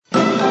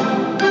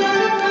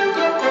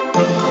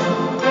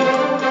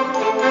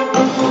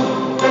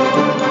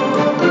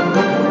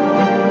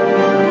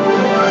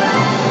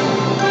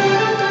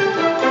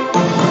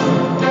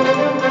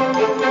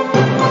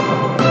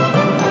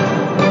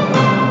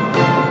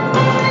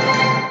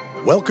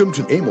Welcome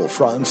to Emil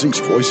Franzi's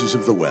Voices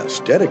of the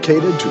West,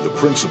 dedicated to the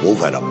principle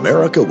that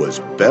America was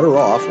better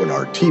off when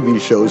our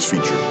TV shows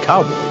featured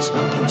cowboys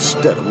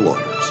instead of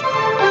lawyers.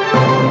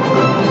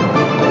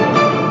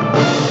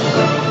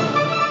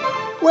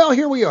 Well,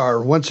 here we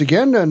are once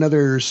again,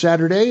 another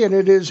Saturday, and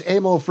it is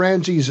Emil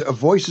Franzi's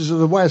Voices of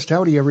the West.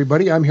 Howdy,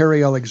 everybody. I'm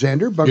Harry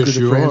Alexander. Bunker Yes, the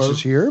you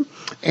Francis are. here.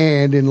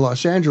 And in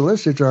Los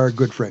Angeles, it's our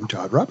good friend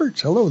Todd Roberts.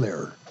 Hello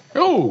there.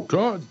 Oh,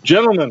 God.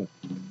 Gentlemen,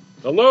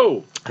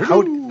 hello.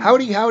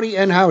 Howdy,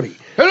 and howdy.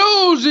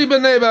 Hello, Ziba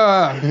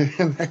neighbor.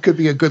 That could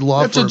be a good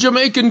law That's firm. a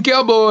Jamaican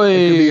cowboy.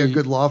 That could be a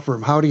good law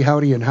firm. Howdy,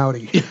 and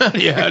howdy.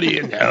 Howdy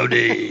and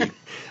howdy.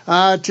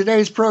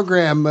 Today's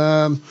program,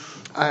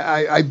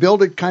 I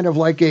build it kind of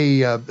like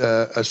a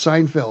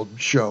Seinfeld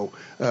show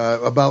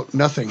about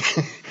nothing,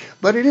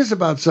 but it is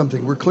about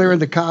something. We're clearing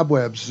the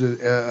cobwebs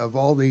of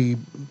all the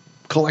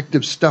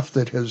collective stuff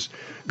that has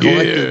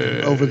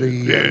collected over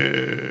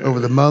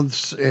the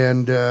months,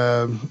 and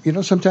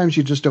sometimes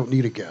you just don't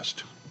need a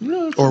guest.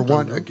 No, Or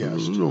want a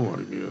guest. Don't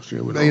want a guest.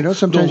 Yeah,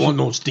 Sometimes don't want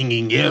no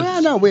stinging guests.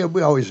 Yeah, no,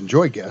 we always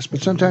enjoy guests,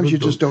 but sometimes you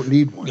just don't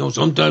need one.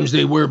 Sometimes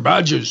they wear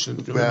badges.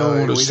 And we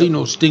don't want to see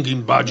no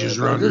stinking badges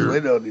around We here.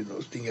 don't need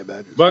those stinking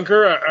badges.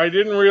 Bunker, I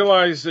didn't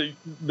realize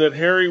that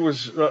Harry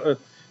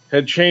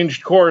had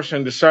changed course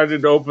and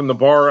decided to open the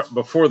bar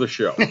before the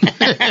show.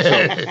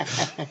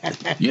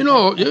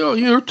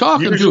 You're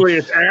talking Usually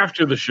it's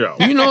after the show.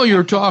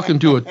 You're talking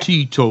to a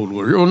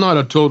teetotaler. Well, not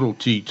a total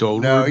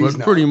teetotaler, No, he's but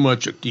not. pretty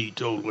much a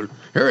teetotaler.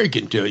 Harry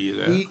can tell you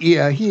that.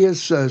 He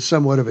is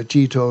somewhat of a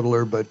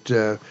teetotaler,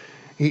 but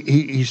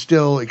he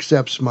still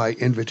accepts my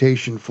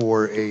invitation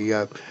for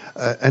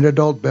an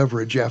adult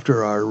beverage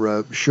after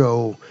our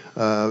show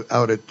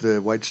out at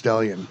the White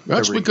Stallion.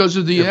 That's because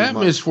of the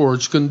atmosphere.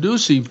 It's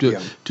conducive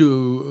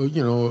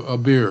to a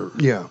beer.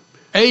 Yeah,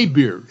 A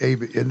beer.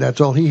 and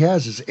that's all he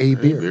has is a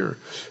beer.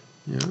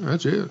 Yeah,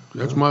 that's it.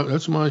 That's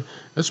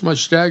my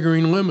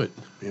staggering limit.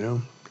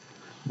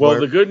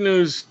 Well, the good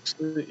news,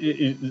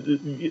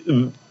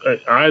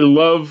 I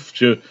love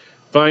to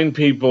find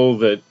people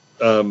that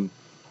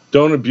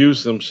don't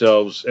abuse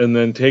themselves and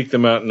then take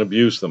them out and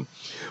abuse them.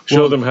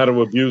 Show them how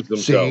to abuse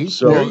themselves.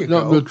 there you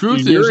go. The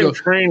truth you're is, in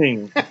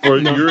training for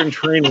no, a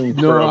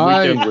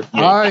weekend with me.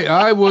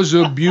 I was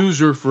an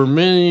abuser for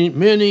many,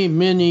 many,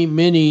 many,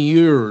 many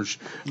years.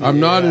 I'm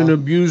not an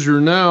abuser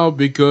now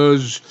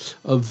because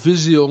of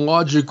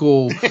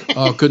physiological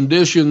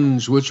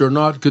conditions which are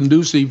not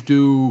conducive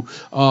to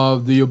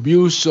the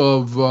abuse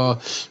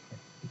of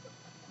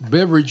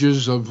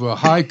beverages of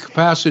high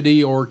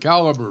capacity or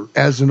caliber.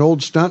 As an old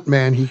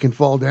stuntman, he can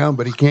fall down,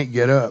 but he can't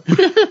get up.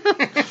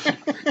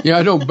 Yeah,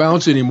 I don't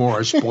bounce anymore.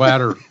 I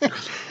splatter.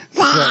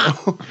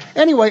 So,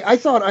 anyway, I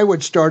thought I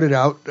would start it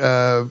out. With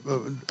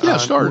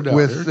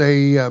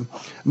a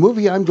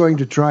movie I'm going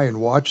to try and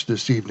watch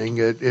this evening.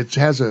 It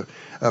has a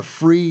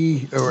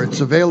free, or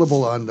it's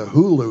available on the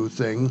Hulu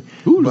thing,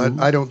 but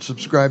I don't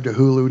subscribe to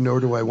Hulu, nor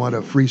do I want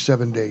a free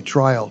 7-day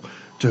trial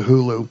to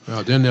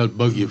Hulu. Then they'll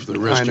bug you for the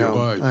rest of your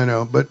life. I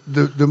know, but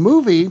the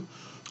movie.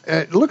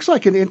 It looks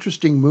like an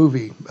interesting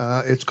movie.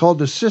 It's called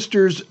The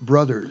Sisters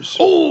Brothers.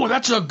 Oh,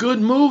 that's a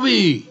good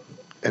movie.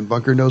 And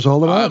Bunker knows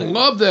all about it. I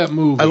love that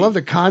movie. I love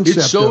the concept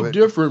It's so of it.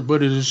 different,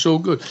 but it is so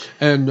good.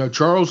 And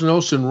Charles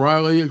Nelson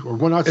Riley, or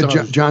what I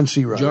thought, John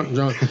C. Reilly.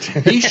 John,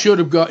 he should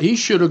have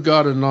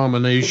got a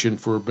nomination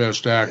for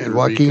Best Actor. And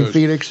Joaquin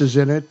Phoenix is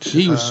in it.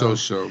 He was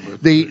so.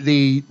 But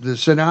The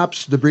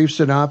brief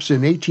synopsis,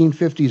 in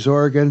 1850s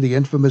Oregon, the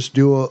infamous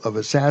duo of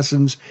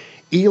assassins,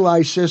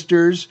 Eli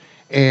Sisters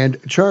and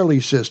Charlie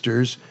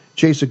Sisters,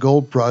 chase a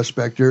gold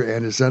prospector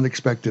and his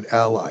unexpected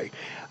ally.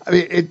 I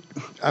mean,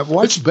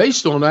 it's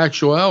based on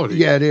actuality.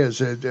 Yeah, it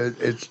is.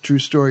 It's a true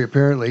story,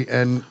 apparently.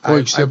 And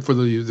except for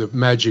the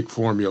magic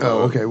formula.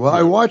 Oh, okay. Well,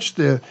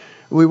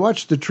 we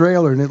watched the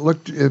trailer, and it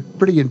looked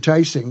pretty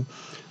enticing.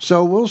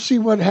 So we'll see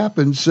what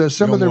happens.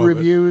 Some of the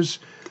reviews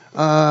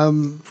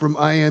from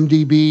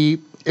IMDb,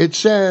 it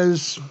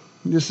says,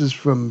 this is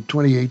from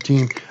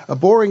 2018, a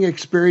boring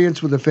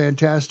experience with a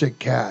fantastic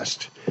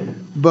cast.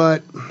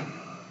 But,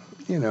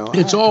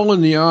 it's all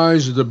in the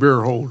eyes of the beer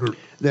holder.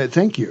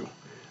 Thank you.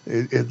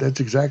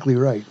 That's exactly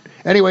right.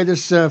 Anyway,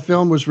 this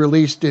film was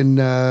released in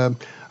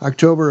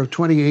October of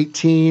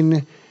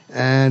 2018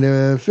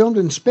 and filmed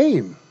in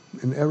Spain,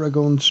 in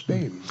Aragon,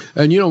 Spain.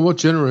 And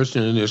what's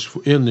interesting in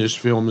this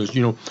film is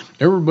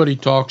everybody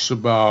talks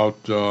about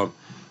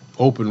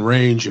open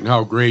range and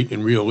how great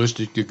and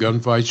realistic the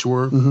gunfights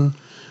were. Mm-hmm.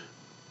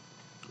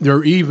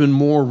 They're even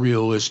more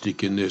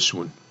realistic in this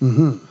one.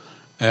 Mm-hmm.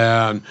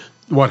 And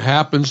what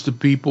happens to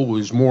people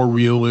is more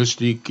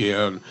realistic,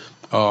 and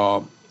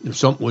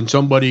when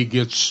somebody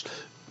gets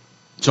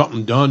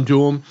something done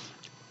to them,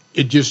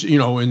 it just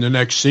in the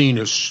next scene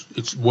it's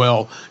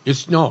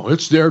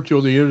there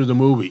till the end of the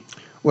movie.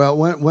 Well,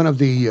 one of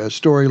the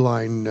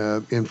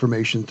storyline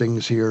information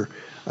things here,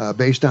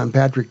 based on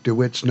Patrick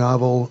DeWitt's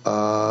novel.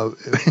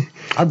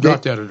 I've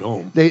got that at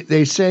home.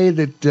 They say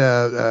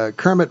that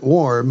Kermit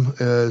Warm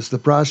is the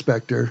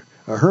prospector,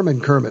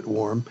 Herman Kermit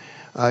Warm,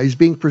 He's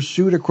being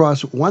pursued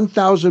across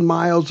 1,000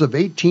 miles of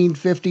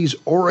 1850s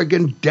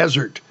Oregon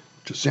desert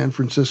to San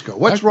Francisco.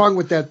 What's wrong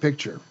with that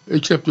picture?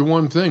 Except the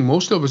one thing,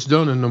 most of it's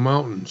done in the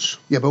mountains.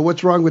 Yeah, but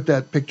what's wrong with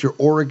that picture,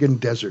 Oregon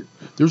desert?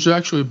 There's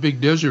actually a big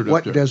desert up there.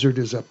 What desert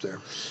is up there?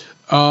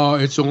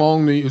 It's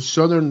along the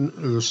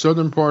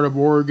southern part of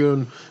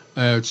Oregon.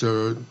 I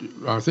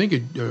think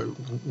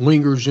it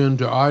lingers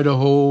into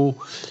Idaho,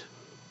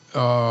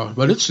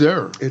 but it's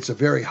there. It's a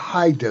very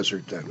high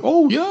desert then.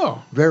 Oh yeah,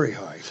 very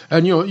high.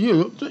 And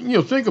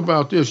you think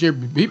about this.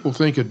 People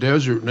think of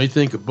desert and they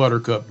think of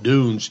Buttercup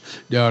Dunes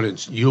down in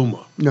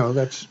Yuma. No,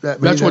 that's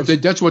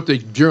what they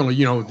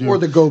generally or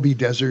the Gobi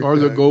Desert, or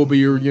the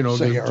Gobi, or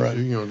Sahara.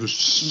 the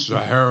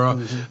Sahara.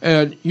 Mm-hmm.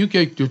 And you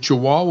take the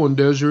Chihuahuan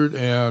Desert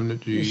and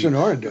the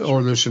Sonoran Desert,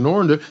 or the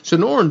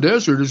Sonoran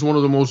Desert is one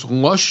of the most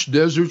lush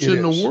deserts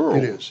in the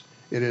world. It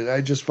is. I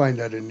just find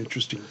that an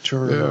interesting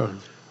term.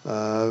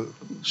 Yeah.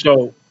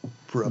 So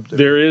for up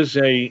there.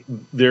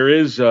 there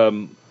is.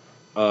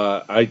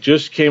 I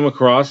just came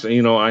across,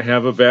 I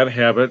have a bad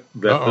habit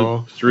that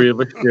the three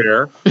of us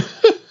share,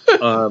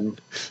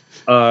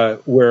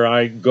 where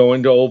I go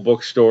into old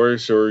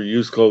bookstores or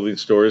used clothing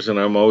stores, and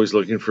I'm always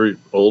looking for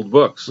old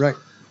books. Right.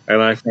 And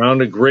I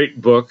found a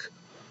great book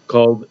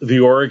called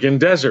The Oregon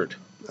Desert.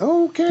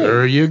 Okay.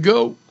 There you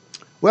go.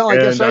 Well, I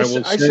guess I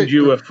will send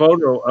you a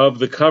photo of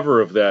the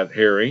cover of that,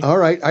 Harry. All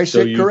right, I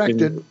said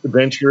corrected. Can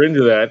venture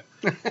into that.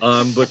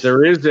 But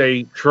there is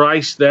a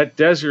trice. That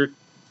desert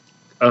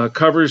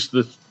covers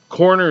the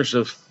corners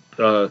of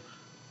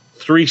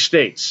 3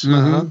 states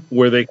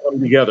where they come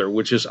together,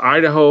 which is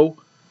Idaho,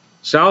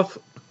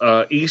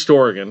 southeast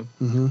Oregon,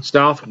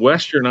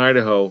 southwestern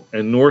Idaho,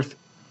 and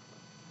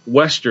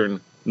northwestern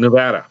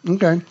Nevada.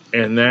 Okay.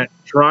 And that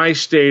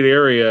tri-state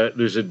area,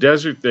 there's a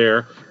desert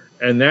there,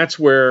 and that's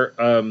where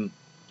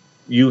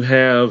you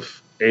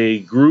have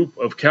a group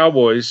of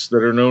cowboys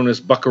that are known as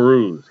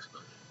buckaroos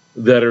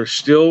that are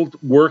still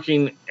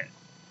working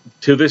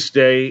to this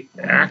day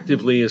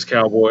actively as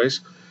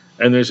cowboys.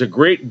 And there's a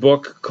great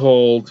book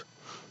called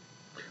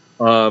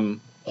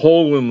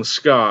Hole in the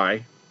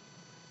Sky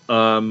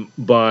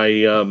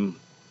by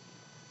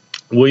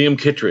William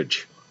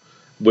Kittredge,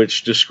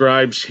 which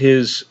describes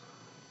his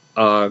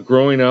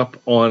growing up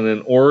on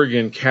an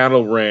Oregon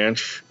cattle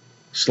ranch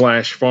 /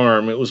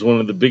 farm. It was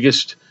one of the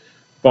biggest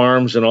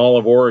farms in all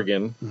of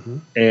Oregon.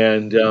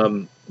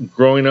 And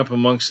growing up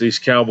amongst these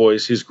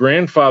cowboys, his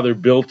grandfather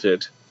built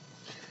it.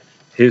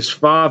 His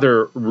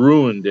father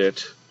ruined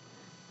it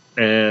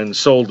and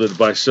sold it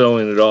by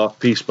selling it off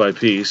piece by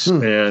piece.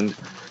 And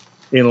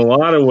in a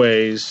lot of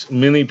ways,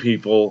 many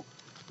people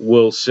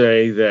will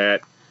say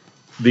that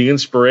the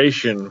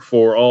inspiration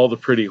for All the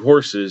Pretty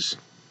Horses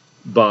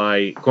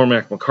by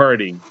Cormac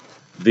McCarthy,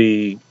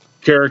 the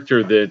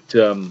character that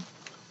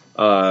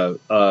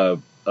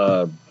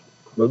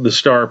the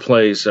star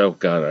plays, oh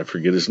God, I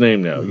forget his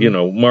name now.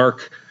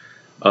 Mark,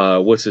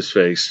 what's his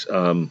face?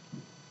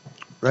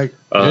 Right.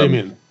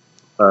 Damien.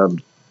 Matt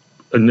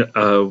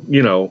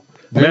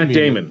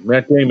Damon.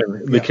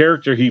 The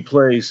character he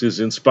plays is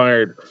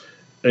inspired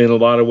in a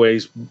lot of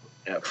ways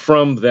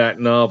from that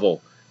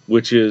novel,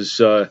 which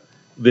is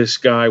this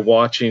guy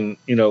watching,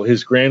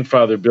 his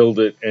grandfather build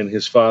it and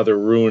his father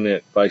ruin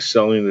it by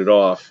selling it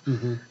off.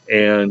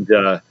 And,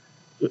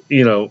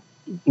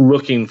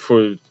 looking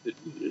for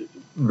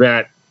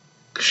that,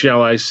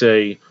 shall I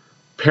say,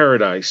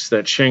 paradise,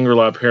 that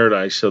Shangri-La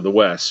paradise of the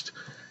West,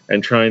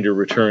 and trying to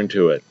return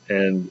to it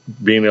and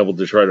being able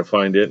to try to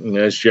find it. And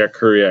as Jack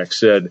Kerouac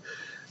said,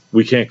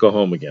 we can't go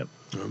home again.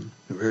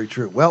 Very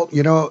true. Well,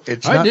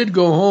 I did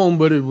go home,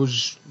 but it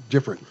was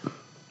different.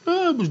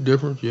 It was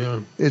different, yeah.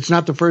 It's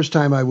not the first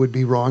time I would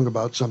be wrong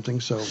about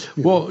something, so. See,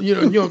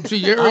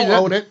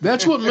 Harry,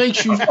 that's what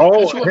makes you.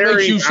 Harry,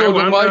 makes you so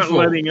delightful.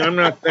 I'm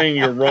not saying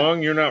you're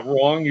wrong. You're not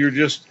wrong. You're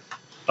just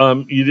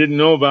you didn't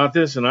know about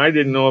this, and I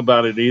didn't know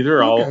about it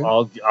either.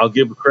 Okay. I'll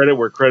give credit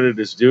where credit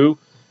is due.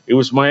 It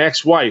was my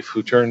ex-wife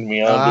who turned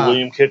me on to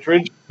William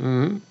Kittredge,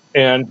 and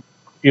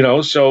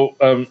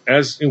so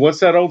as what's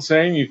that old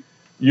saying?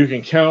 You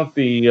can count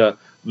the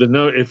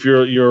if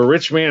you're a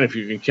rich man, if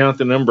you can count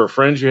the number of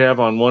friends you have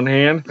on one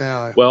hand.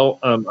 Well,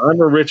 I'm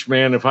a rich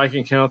man if I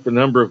can count the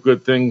number of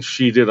good things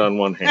she did on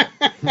one hand.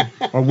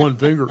 On one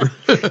finger.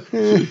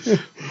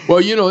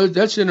 Well,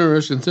 that's an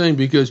interesting thing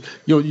because,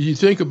 you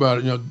think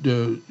about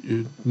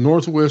it,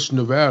 northwest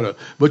Nevada,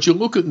 but you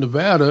look at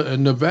Nevada,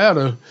 and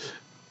Nevada,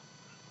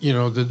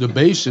 the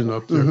basin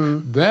up there,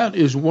 that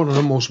is one of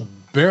the most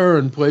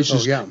barren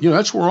places. Oh, yeah.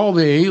 That's where all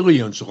the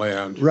aliens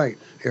land. Right.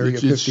 Area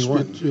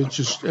 51. It's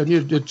just,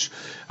 that's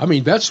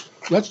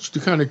the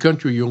kind of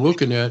country you're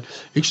looking at,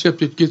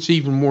 except it gets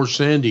even more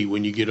sandy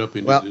when you get up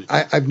into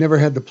I've never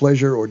had the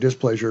pleasure or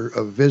displeasure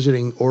of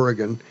visiting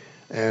Oregon,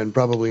 and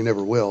probably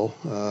never will.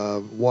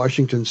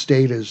 Washington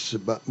State is,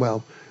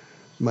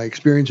 my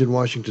experience in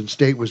Washington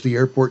State was the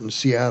airport in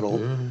Seattle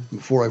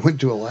before I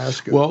went to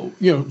Alaska. Well,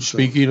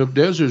 speaking of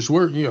deserts,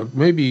 where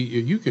maybe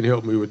you can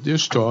help me with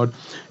this, Todd.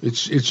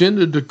 It's in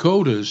the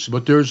Dakotas,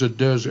 but there's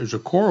a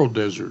coral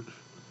desert.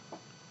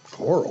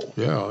 Coral.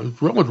 Yeah,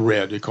 it's well, it's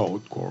red. They call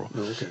it coral.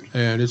 Oh, okay.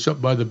 And it's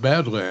up by the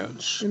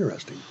Badlands.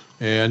 Interesting.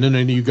 And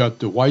then you got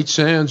the White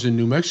Sands in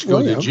New Mexico, Oh,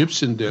 yeah. the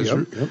Gypsum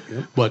Desert. Yep.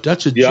 But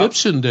that's a Yeah.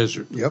 gypsum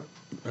desert. Yep.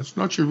 That's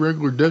not your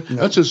regular desert.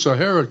 No. That's a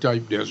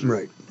Sahara-type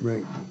desert.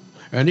 Right.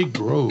 And it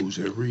grows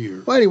every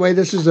year. Well, anyway,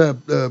 this is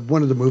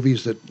one of the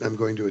movies that I'm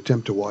going to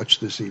attempt to watch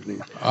this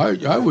evening.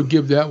 I would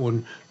give that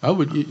one,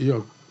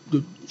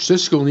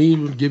 Cisco and E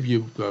would give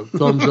you a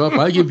thumbs up.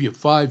 I give you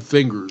 5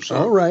 fingers.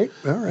 All right.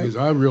 Because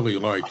I really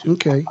liked it.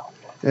 Okay.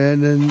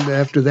 And then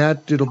after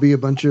that, it'll be a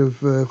bunch of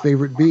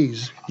favorite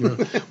bees. Yeah.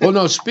 Well,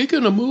 now,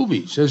 speaking of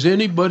movies, has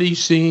anybody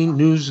seen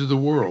News of the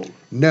World?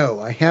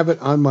 No, I have it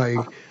on my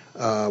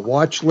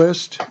watch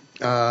list,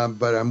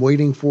 but I'm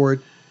waiting for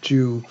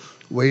the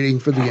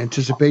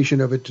anticipation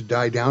of it to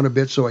die down a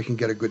bit so I can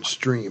get a good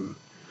stream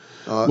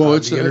on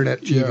It's the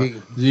internet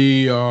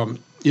TV.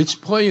 It's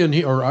playing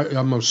here, or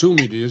I'm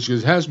assuming it is,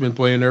 because it has been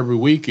playing every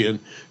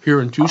weekend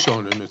here in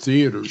Tucson in the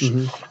theaters.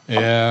 Mm-hmm.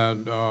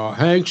 And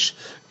Hanks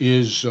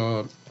is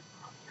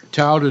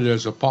touted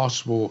as a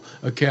possible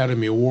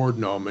Academy Award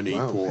nominee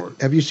for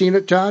it. Have you seen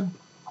it, Todd?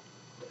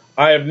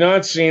 I have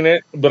not seen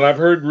it, but I've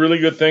heard really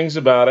good things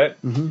about it.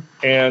 Mm-hmm.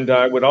 And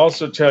I would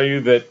also tell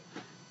you that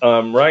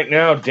right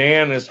now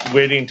Dan is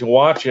waiting to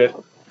watch it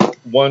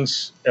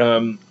once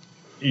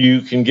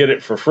you can get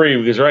it for free,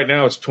 because right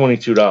now it's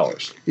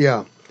 $22.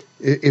 Yeah.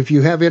 If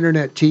you have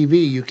internet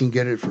TV, you can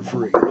get it for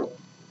free.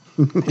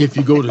 If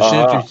you go to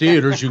Century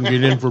Theaters, you can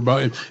get in for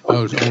about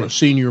on a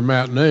senior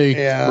matinee for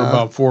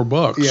about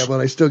 $4. Yeah,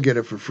 but I still get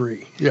it for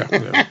free.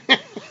 Yeah.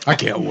 I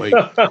can't wait,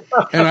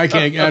 and I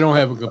don't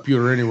have a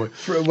computer anyway.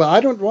 Well,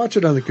 I don't watch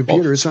it on the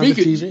computer. It's on the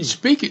TV.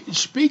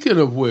 Speaking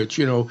of which,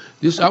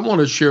 this I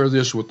want to share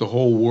this with the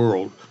whole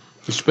world,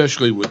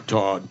 especially with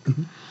Todd.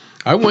 Mm-hmm.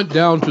 I went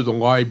down to the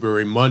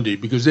library Monday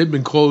because they've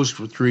been closed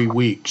for 3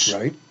 weeks.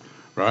 Right.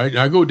 And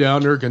I go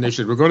down there, and they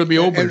said we're going to be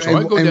open.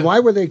 And why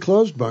were they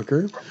closed,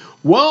 Bunker?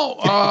 Well,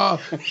 I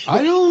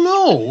don't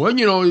know. Well,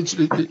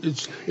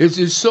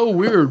 it's so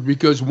weird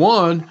because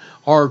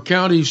our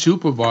county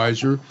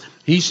supervisor,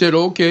 he said,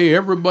 okay,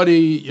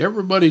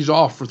 everybody's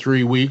off for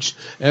 3 weeks.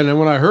 And then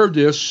when I heard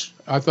this,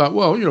 I thought,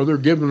 well, they're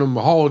giving them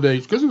the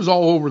holidays because it was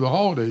all over the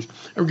holidays.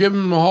 They're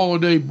giving them a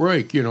holiday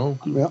break,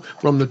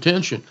 from the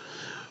tension.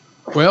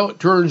 Well, it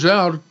turns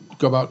out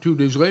about 2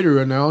 days later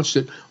announced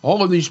that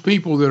all of these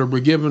people that are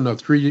given a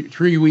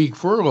three-week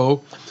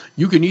furlough,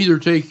 you can either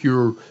take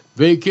your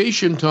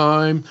vacation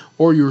time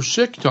or your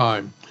sick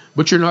time,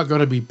 but you're not going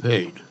to be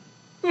paid.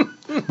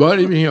 But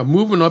anyhow,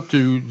 moving up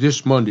to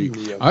this Monday,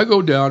 I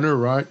go down there,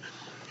 right,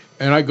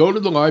 and I go to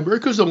the library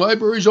because the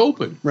library's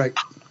open. Right.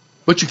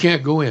 But you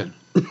can't go in.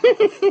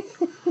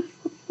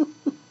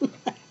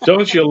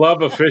 Don't you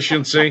love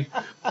efficiency?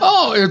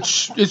 Oh,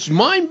 it's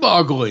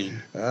mind-boggling.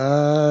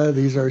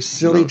 These are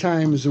silly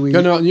times we.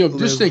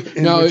 This thing.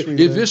 Now,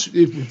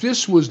 if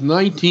this was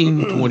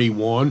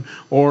 1921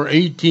 or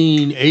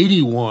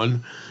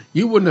 1881,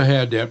 you wouldn't have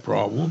had that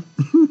problem.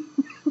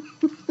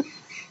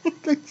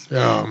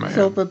 Oh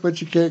man!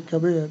 But you can't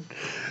come in.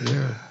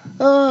 Yeah.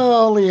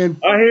 Oh, only in.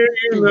 I hear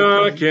you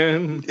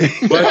knocking,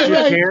 but you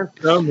can't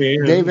come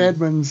in. Dave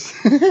Edmonds,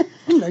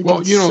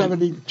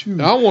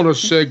 1972. I want to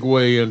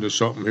segue into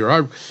something here.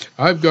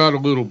 I've got a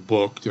little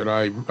book that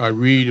I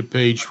read a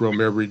page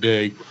from every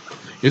day.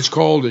 It's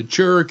called The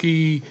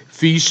Cherokee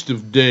Feast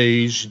of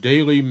Days,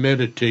 Daily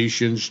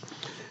Meditations,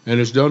 and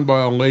it's done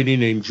by a lady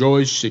named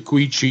Joyce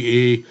Sequici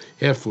A.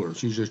 Heffler.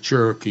 She's a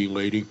Cherokee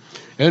lady.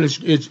 And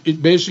it's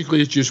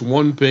basically just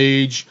one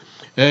page,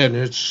 and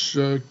it's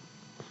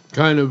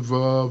kind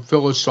of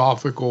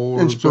philosophical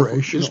or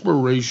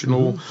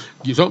inspirational,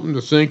 something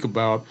to think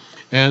about.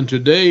 And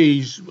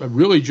today's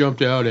really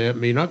jumped out at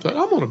me, and I thought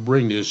I'm going to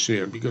bring this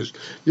in because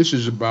this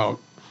is about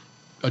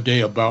a day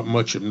about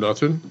much of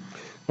nothing.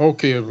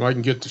 Okay, if I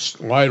can get the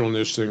light on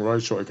this thing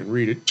right so I can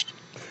read it.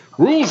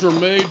 Rules are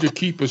made to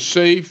keep us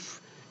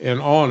safe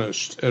and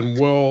honest and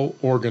well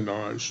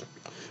organized.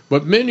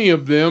 But many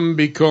of them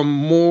become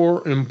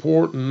more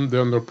important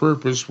than the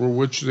purpose for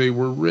which they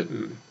were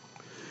written.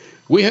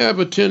 We have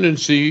a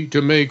tendency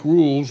to make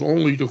rules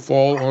only to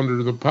fall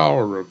under the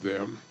power of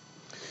them.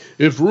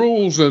 If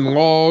rules and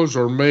laws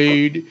are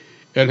made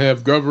and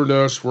have governed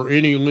us for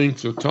any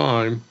length of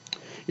time,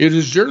 it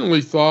is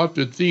generally thought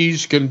that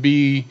these can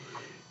be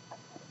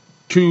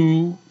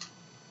and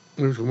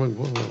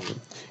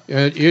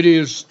it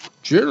is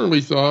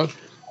generally thought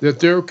that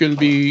there can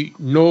be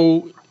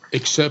no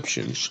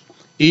exceptions,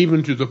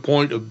 even to the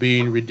point of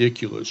being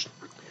ridiculous.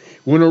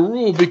 When a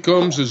rule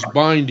becomes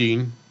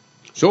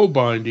so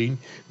binding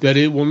that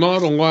it will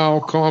not allow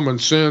common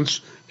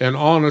sense and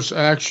honest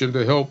action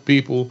to help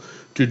people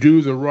to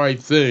do the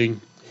right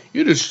thing,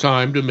 it is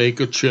time to make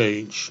a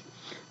change.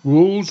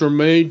 Rules are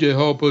made to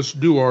help us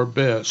do our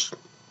best.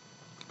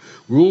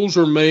 Rules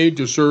are made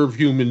to serve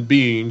human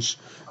beings,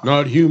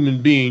 not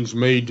human beings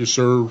made to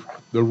serve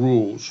the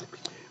rules.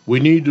 We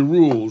need the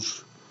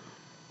rules,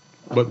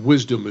 but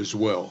wisdom as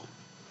well.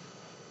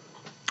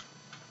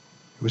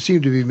 We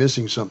seem to be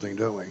missing something,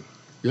 don't we?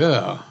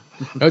 Yeah.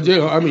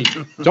 I mean,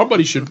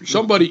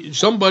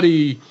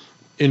 somebody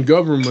in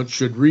government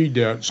should read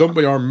that.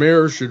 Our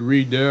mayor should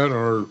read that.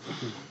 Our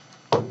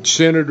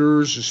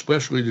senators,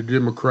 especially the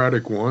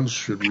Democratic ones,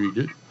 should read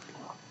it.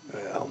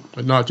 Well,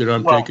 But not that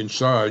I'm taking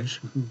sides.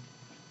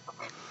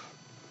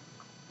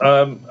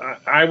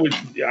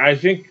 I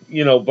think,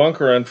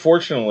 Bunker,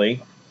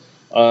 unfortunately,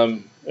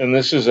 and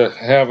this is a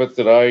habit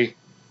that I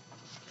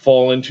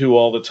fall into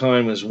all the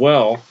time as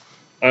well.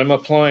 I'm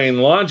applying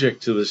logic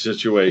to the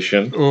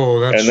situation,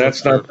 and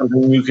that's not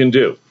something you can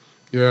do.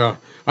 Yeah,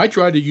 I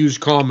try to use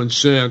common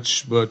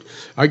sense, but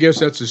I guess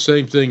that's the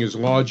same thing as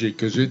logic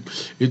because it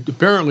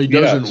apparently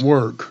doesn't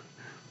work.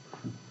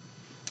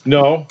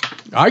 No,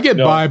 I get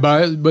by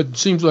it, but it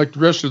seems like the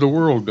rest of the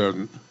world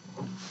doesn't.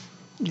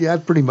 Yeah, I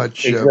pretty much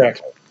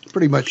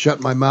shut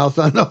my mouth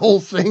on the whole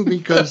thing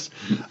because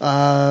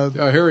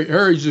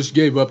Harry just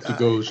gave up the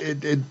ghost.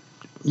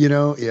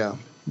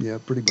 Yeah,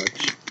 pretty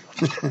much.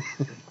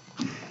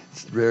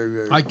 It's very,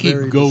 very. I keep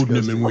very goading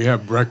disgusting. him, and we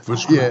have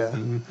breakfast. Yeah.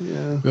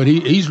 But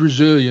he's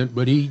resilient,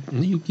 but he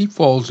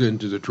falls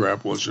into the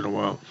trap once in a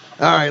while.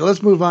 All right,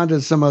 let's move on to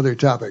some other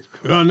topic.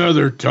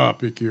 Another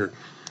topic here.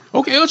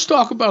 Okay, let's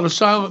talk about a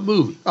silent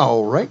movie.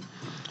 All right.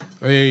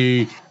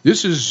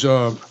 This is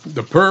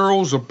The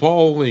Perils of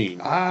Pauline.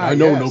 I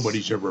know yes.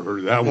 nobody's ever heard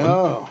of that one.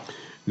 No.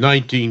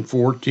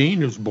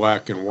 1914. It was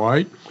black and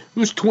white. It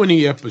was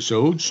 20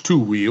 episodes,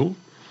 two-reel.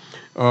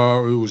 It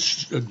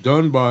was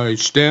done by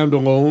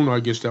Standalone. I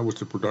guess that was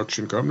the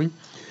production company.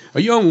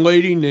 A young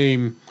lady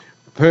named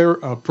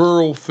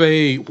Pearl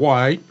Fay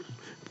White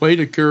played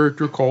a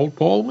character called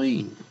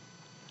Pauline.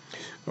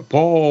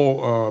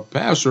 Paul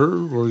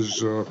Passer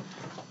was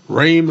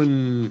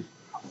Raymond.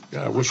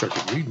 I wish I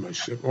could read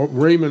myself.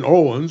 Raymond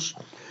Owens,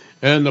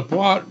 and the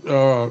plot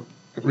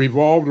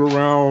revolved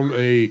around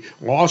a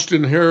lost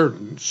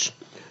inheritance.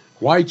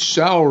 White's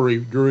salary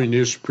during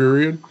this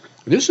period.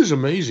 This is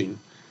amazing.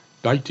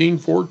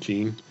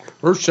 1914.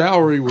 Her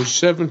salary was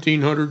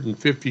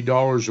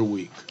 $1,750 a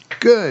week.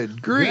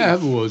 Good grief.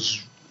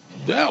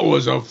 That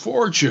was a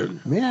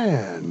fortune.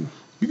 Man.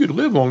 You could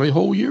live on a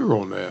whole year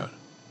on that.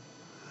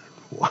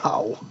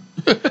 Wow.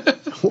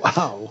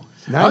 Wow.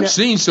 I've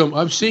seen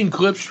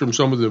clips from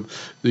some of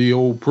the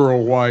old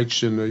Pearl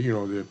Whites and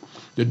the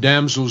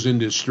damsels in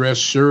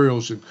distress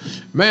serials, and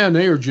man,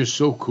 they are just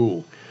so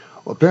cool.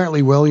 Well,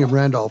 apparently William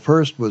Randolph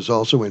Hearst was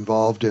also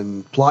involved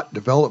in plot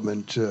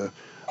development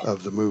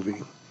of the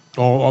movie.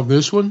 Oh, of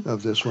this one?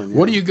 Of this one, yeah.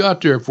 What do you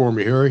got there for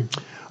me, Harry?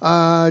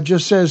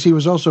 Just says he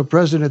was also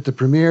present at the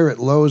premiere at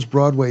Lowe's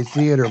Broadway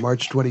Theater,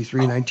 March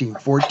 23,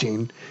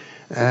 1914.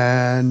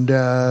 And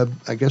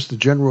I guess the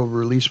general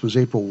release was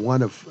April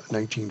 1 of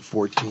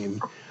 1914.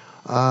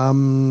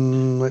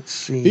 Let's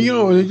see.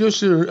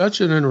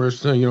 That's an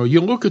interesting thing.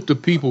 You look at the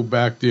people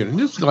back then, and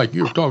this is like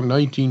you're talking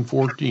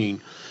 1914.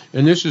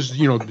 And this is,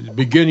 the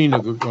beginning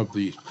of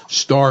the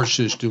star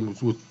system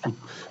with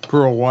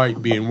Pearl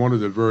White being one of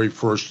the very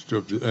first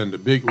one of the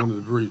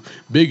very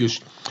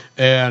biggest.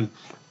 And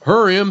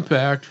her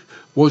impact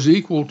was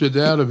equal to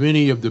that of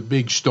any of the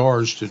big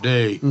stars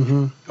today,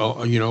 on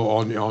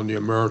the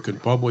American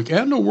public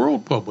and the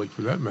world public,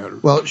 for that matter.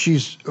 Well,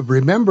 she's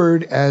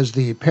remembered as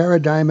the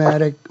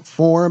paradigmatic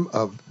form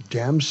of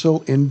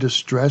damsel in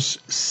distress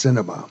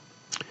cinema,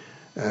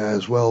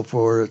 as well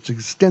for its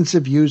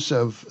extensive use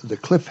of the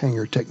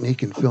cliffhanger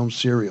technique in film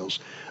serials.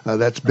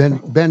 That's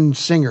Ben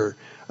Singer,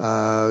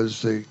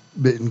 is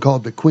been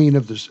called the queen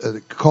of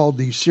called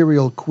the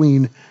serial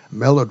queen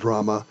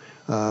melodrama.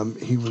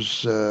 He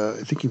was,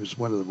 I think he was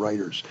one of the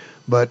writers.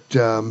 But,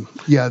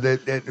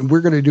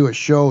 we're going to do a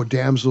show,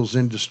 Damsels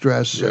in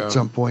Distress, at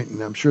some point,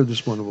 and I'm sure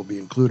this one will be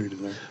included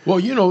in there. Well,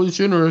 it's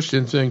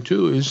interesting thing,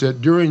 too, is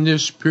that during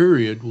this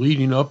period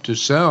leading up to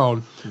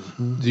sound,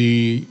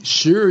 the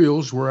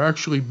serials were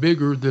actually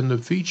bigger than the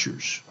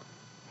features.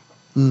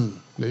 Mm.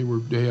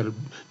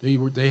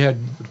 They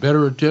had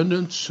better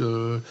attendance,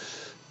 and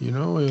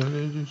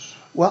it just...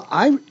 Well,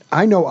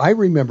 I know I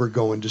remember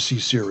going to see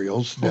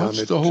serials down at...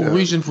 That's the whole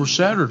reason for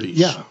Saturdays.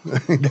 Yeah,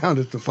 down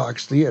at the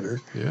Fox Theater.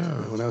 Yeah.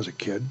 When I was a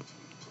kid.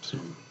 So.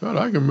 God,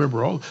 I can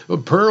remember all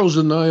Pearls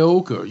of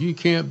Nyoka. You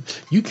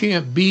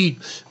can't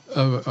beat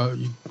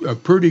a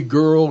pretty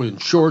girl in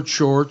short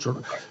shorts,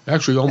 or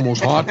actually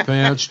almost hot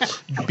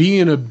pants,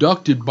 being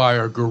abducted by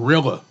a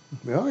gorilla.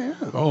 Oh yeah.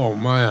 Oh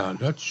man,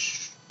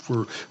 that's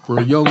for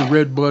a young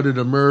red-blooded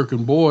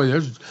American boy.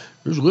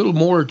 There's a little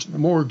more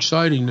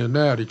exciting than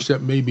that,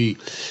 except maybe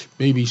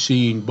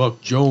seeing Buck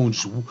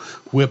Jones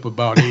whip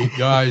about 8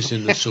 guys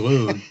in the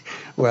saloon.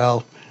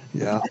 Well,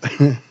 yeah.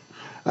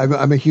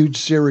 I'm a huge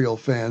cereal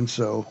fan,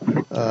 so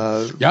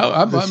I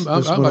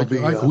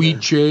like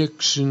Wheat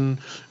Chicks and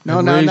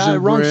wrong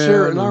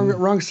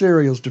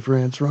cereals,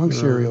 DeFrance, wrong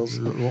cereals.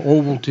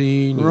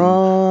 Ovaltine,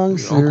 wrong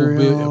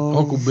cereals.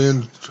 Uncle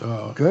Ben.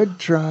 Good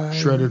try.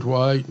 Shredded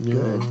White.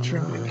 Good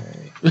try.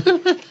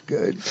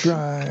 Good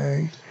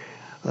try.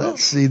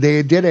 Let's see.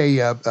 They did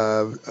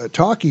a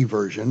talkie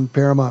version,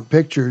 Paramount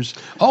Pictures.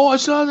 Oh, I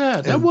saw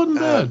that. That wasn't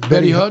bad.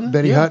 Betty Hutton.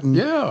 Betty Hutton.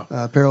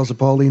 Yeah. Perils of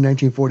Pauline,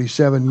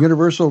 1947.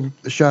 Universal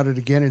shot it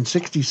again in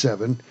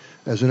 1967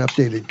 as an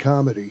updated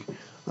comedy.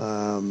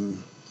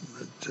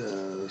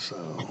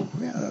 So,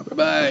 yeah,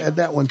 Bye-bye. add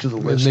that one to the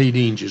list.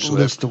 Nadine just list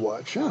left. to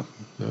watch. Yeah.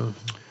 No.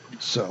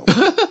 So.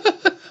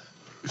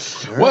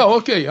 Well,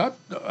 okay. I'm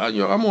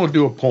going to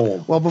do a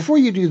poem. Well, before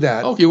you do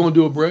that. Okay, you want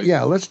to do a break?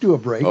 Yeah, let's do a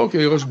break.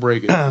 Okay, let's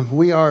break it.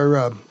 We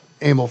are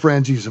Emil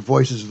Franzese of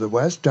Voices of the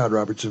West, Todd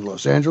Robertson,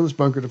 Los Angeles,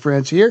 Bunker de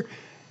France here.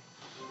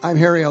 I'm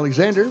Harry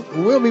Alexander.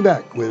 We'll be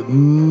back with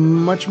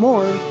much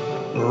more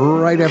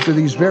right after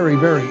these very,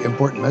 very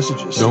important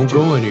messages. Don't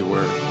go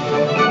anywhere.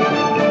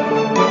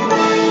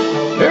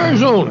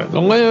 Arizona,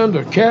 the land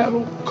of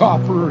cattle,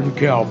 copper, and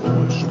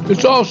cowboys.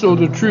 It's also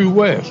the true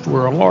West,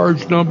 where a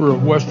large number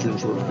of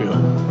Westerns were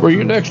filmed. For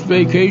your next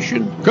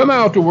vacation, come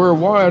out to where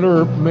Wyatt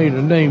Earp made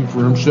a name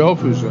for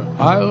himself as a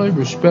highly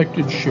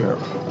respected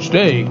sheriff.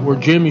 Stay where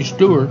Jimmy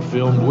Stewart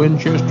filmed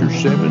Winchester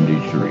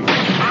 73.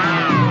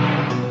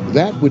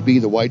 That would be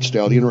the White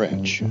Stallion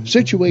Ranch.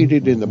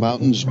 Situated in the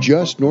mountains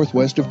just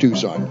northwest of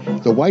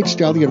Tucson, the White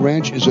Stallion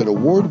Ranch is an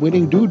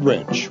award-winning dude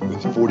ranch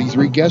with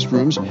 43 guest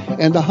rooms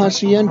and the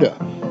Hacienda.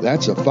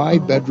 That's a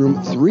 5-bedroom,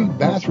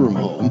 3-bathroom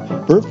home,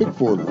 perfect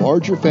for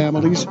larger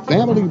families,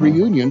 family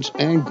reunions,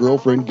 and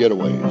girlfriend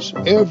getaways.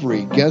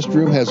 Every guest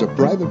room has a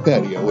private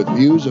patio with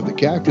views of the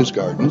cactus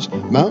gardens,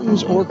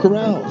 mountains, or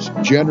corrals.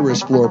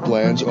 Generous floor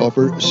plans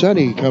offer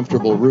sunny,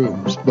 comfortable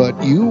rooms,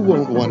 but you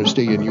won't want to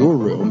stay in your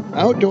room.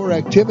 Outdoor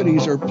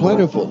activities are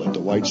plentiful at the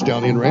White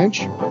Stallion Ranch.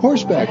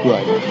 Horseback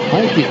riding,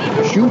 hiking,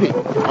 shooting,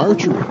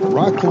 archery,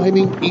 rock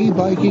climbing,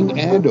 e-biking,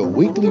 and a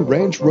weekly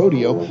ranch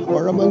rodeo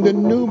are among the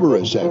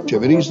numerous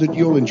activities that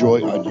you'll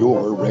enjoy on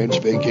your ranch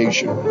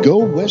vacation. Go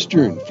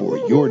Western for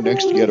your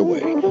next getaway.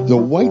 The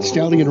White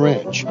Stallion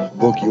Ranch.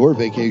 Book your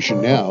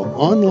vacation now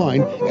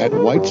online at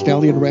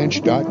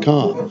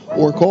whitestallionranch.com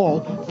or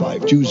call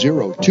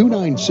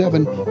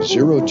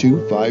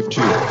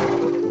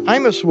 520-297-0252.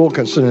 Imus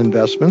Wilkinson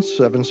Investments,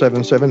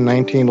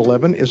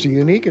 777-1911, is a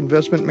unique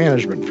investment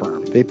management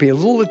firm. They pay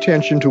little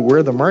attention to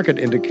where the market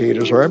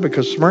indicators are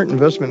because smart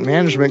investment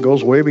management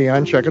goes way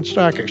beyond checkered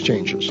stock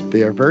exchanges.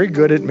 They are very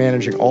good at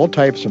managing all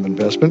types of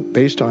investment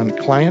based on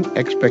client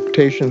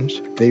expectations.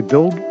 They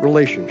build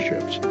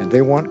relationships, and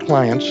they want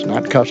clients,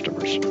 not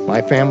customers.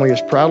 My family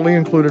is proudly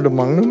included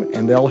among them,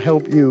 and they'll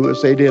help you,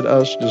 as they did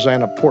us,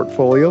 design a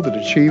portfolio that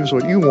achieves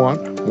what you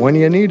want when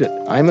you need it.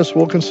 Imus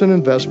Wilkinson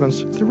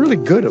Investments, they're really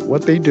good at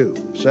what they do.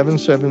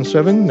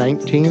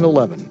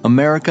 777-1911.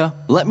 America,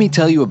 let me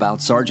tell you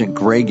about Sergeant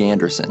Greg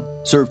Anderson.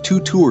 Served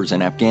 2 tours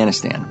in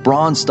Afghanistan,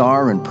 Bronze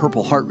Star and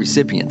Purple Heart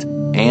recipient,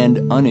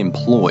 and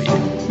unemployed.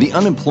 The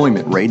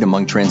unemployment rate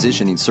among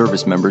transitioning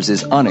service members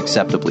is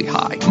unacceptably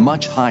high,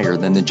 much higher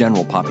than the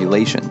general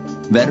population.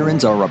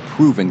 Veterans are a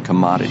proven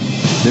commodity.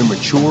 They're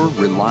mature,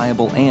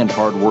 reliable, and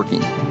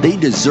hardworking. They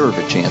deserve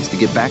a chance to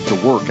get back to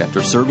work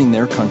after serving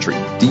their country.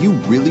 Do you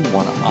really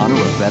want to honor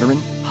a veteran?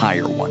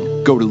 Hire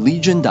one. Go to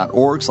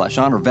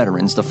legion.org/honor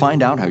veterans to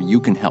find out how you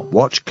can help.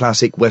 Watch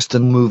classic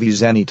Western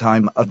movies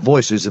anytime at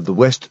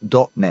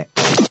voicesofthewest.net.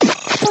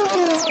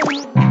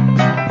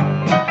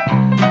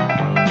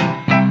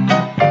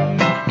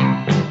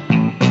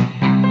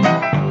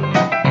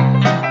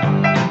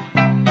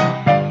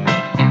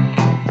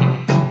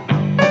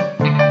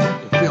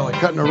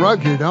 Cutting a rug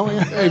here, don't we?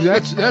 Hey,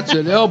 that's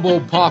an elbow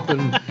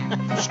popping.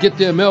 Just get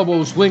them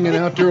elbows swinging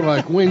out there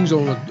like wings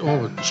on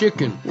a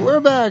chicken.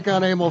 We're back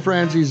on Emil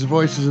Franzese,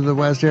 Voices of the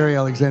West, Harry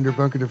Alexander,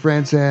 Bunker de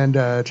France, and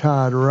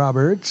Todd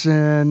Roberts.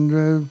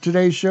 And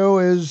today's show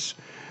is,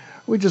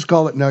 we just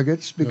call it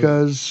Nuggets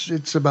because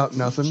it's about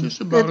nothing. It's just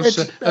about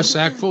a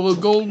sack full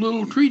of gold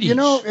little treaties. You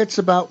know, it's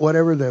about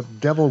whatever the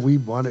devil we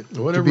want it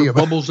whatever to be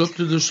about. Bubbles up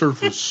to the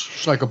surface.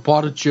 It's like a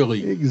pot of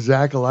chili.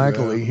 Exactly.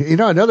 Yeah. You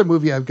know, another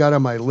movie I've got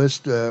on my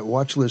list,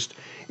 watch list,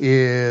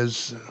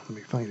 is, let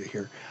me find it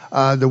here,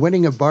 The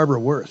Winning of Barbara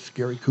Worth,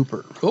 Gary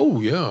Cooper.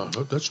 Oh, yeah.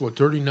 That's what,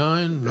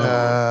 39?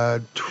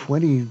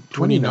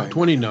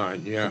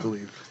 29, yeah. I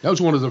believe. That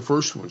was one of the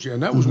first ones, yeah.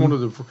 And that was one of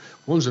the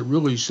ones that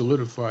really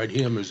solidified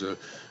him as a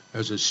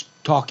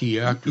talky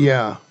actor.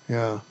 Yeah.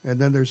 And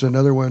then there's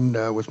another one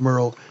with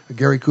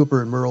Gary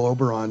Cooper and Merle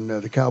Oberon,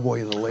 The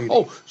Cowboy and the Lady.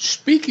 Oh,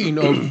 speaking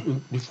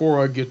of,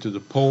 before I get to the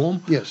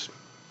poem. Yes.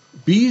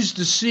 Bees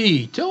to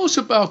See. Tell us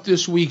about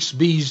this week's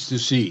Bees to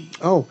See.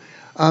 Oh,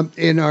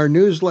 in our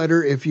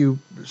newsletter, if you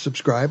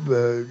subscribe,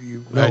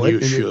 you know and it.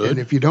 You should. And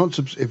if you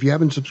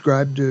haven't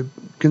subscribed,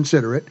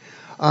 consider it.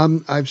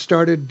 I've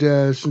started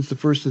since the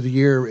first of the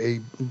year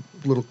a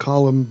little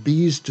column,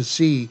 Bees to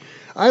See.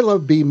 I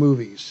love B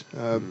movies,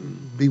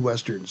 B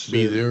westerns.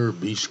 Be there,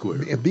 be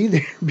square. Be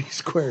there, be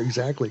square,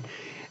 exactly.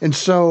 And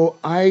so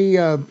I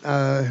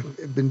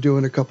have been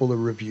doing a couple of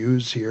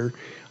reviews here.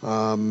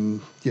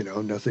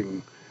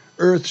 Nothing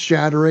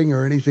earth-shattering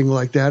or anything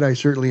like that. I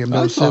certainly am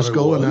no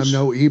Siskel and I'm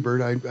no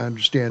Ebert. I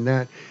understand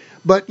that.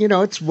 but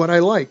it's what I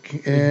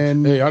like.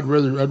 And hey, I'd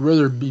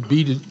rather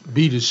be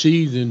to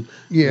C than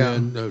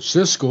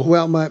Siskel.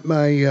 Well,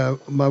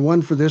 my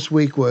one for this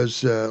week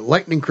was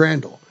Lightning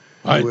Crandall.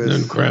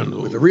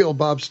 Crandall with the real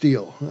Bob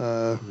Steele.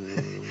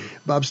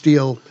 Bob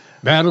Steele.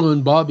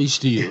 Battling Bobby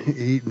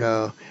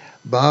Steele.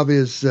 Bob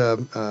is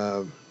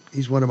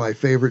he's one of my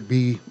favorite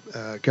B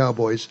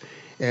cowboys,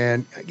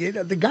 and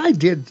the guy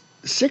did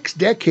 6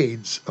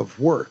 decades of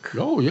work.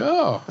 Oh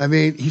yeah. I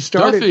mean, he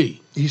started.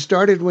 Duffy. He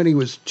started when he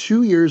was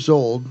 2 years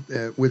old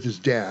with his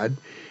dad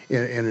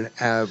in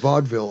a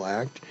vaudeville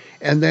act,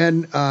 and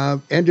then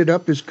ended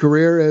up his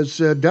career as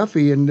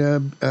Duffy in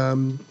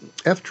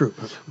F Troop.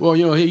 Well,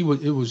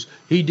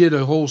 he did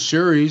a whole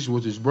series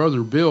with his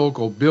brother Bill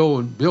called Bill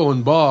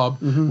and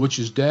Bob, which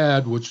his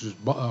dad, which is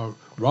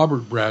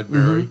Robert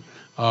Bradbury,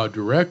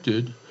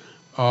 directed,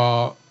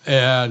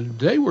 and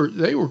they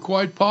were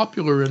quite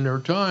popular in their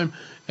time.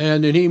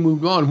 And then he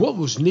moved on. What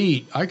was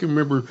neat, I can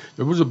remember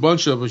there was a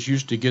bunch of us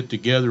used to get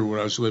together when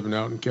I was living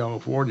out in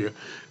California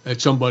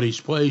at somebody's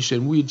place,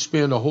 and we'd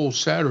spend a whole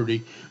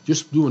Saturday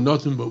just doing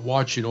nothing but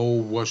watching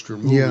old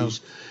Western movies.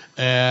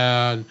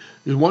 Yeah.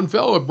 And one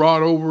fellow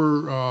brought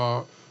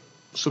over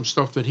some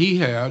stuff that he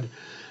had,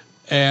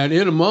 and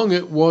in among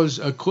it was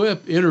a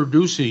clip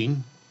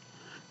introducing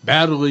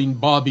Battling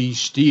Bobby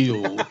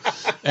Steele.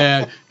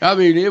 And, I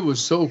mean, it was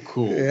so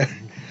cool. Yeah.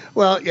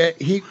 Well, yeah,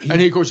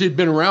 and of course he'd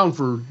been around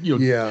for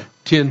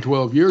 10,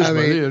 12 years by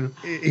then.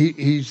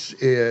 He's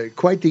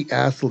quite the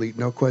athlete,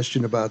 no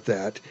question about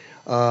that.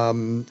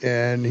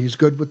 And he's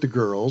good with the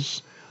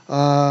girls.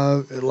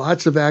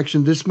 Lots of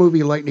action. This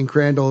movie, Lightning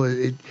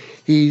Crandall,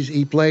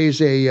 he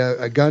plays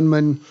a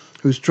gunman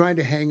who's trying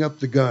to hang up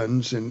the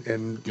guns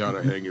and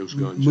gotta hang those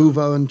guns move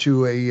on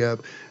to a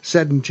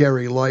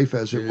sedentary life,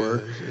 as it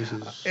were.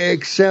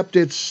 Except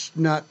it's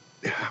not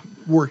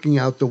working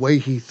out the way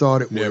he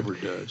thought it would. Never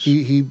does.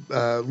 He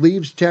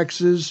leaves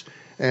Texas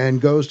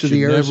and goes to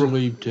the Arizona. Never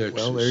leave Texas.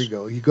 Well, there you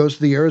go. He goes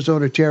to the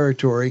Arizona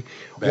Territory,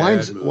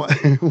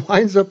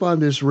 winds up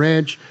on this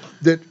ranch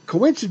that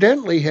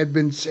coincidentally had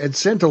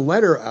sent a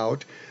letter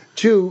out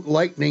to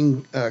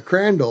Lightning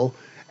Crandall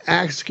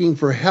asking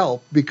for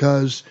help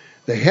because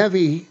the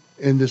heavy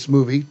in this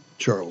movie,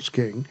 Charles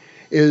King,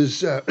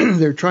 is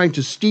they're trying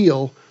to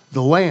steal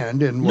the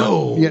land and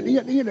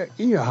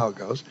you know how it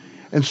goes.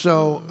 And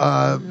so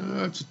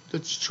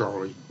that's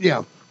Charlie.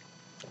 Yeah.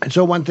 And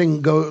so one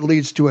thing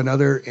leads to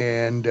another,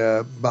 and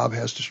Bob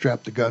has to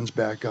strap the guns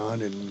back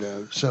on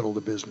and settle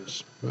the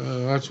business.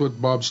 That's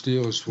what Bob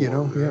Steele is for.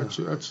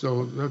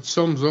 That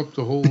sums up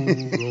the whole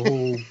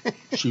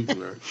shooting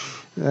there.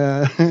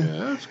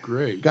 That's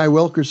great. Guy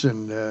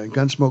Wilkerson,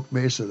 Gunsmoke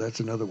Mesa. That's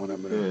another one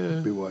I'm going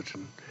to be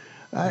watching.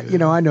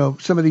 I know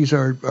some of these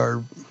are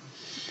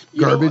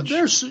garbage.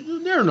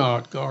 They're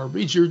not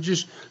garbage. They're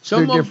just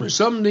some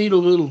need a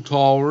little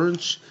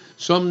tolerance.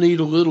 Some need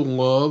a little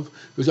love,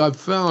 because I've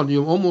found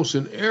almost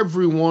in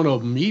every one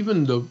of them,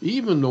 even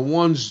the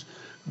ones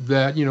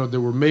that that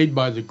were made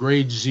by the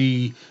Grade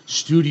Z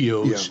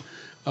Studios.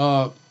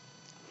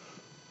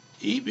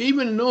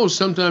 Even though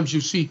sometimes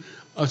you see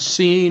a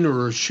scene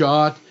or a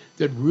shot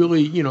that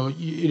really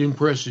it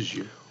impresses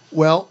you.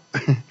 Well.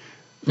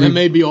 That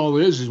may be all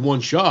it is one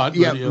shot.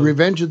 Yeah, but,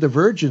 Revenge of the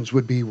Virgins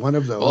would be one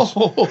of those.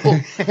 How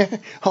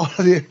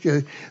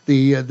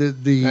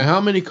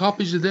many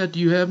copies of that do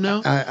you have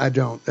now? I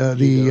don't.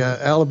 The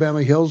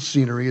Alabama Hills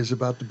scenery is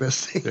about the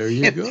best thing. There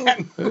you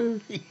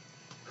go.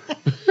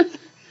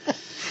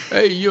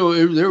 Hey,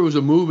 there was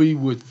a movie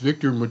with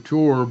Victor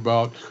Mature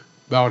about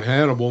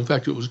Hannibal. In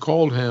fact, it was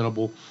called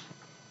Hannibal,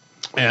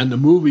 and the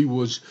movie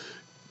was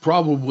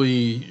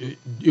probably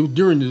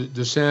during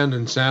the Sand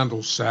and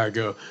Sandals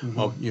saga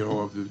of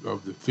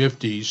the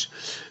 50s,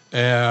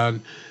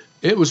 and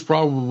it was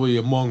probably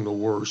among the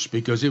worst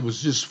because it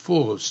was just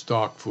full of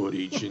stock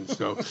footage and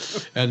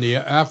stuff. And the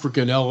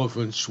African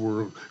elephants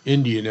were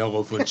Indian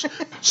elephants,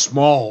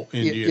 small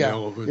Indian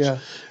elephants.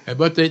 Yeah.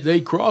 But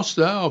they crossed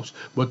the Alps.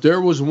 But there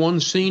was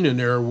one scene in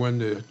there when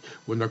the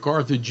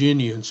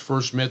Carthaginians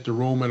first met the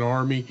Roman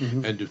army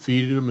and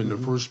defeated them in the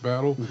first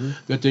battle,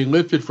 that they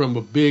lifted from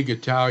a big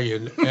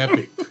Italian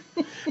epic.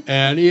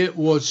 And it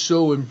was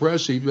so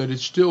impressive that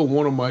it's still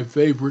one of my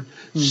favorite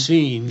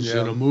scenes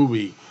in a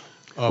movie.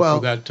 For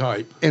that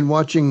type. In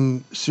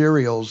watching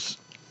serials,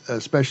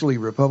 especially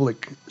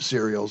Republic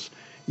serials,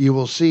 you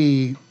will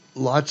see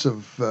lots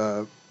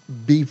of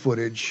B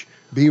footage,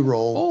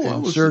 B-roll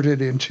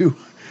inserted into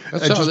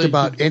just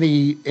about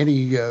any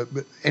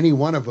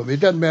one of them. It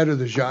doesn't matter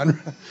the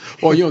genre.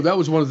 Well, that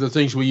was one of the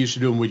things we used to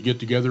do when we'd get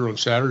together on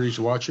Saturdays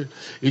to watch it.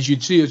 Is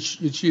you'd see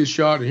a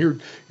shot, and here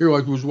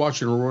like we was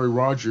watching Roy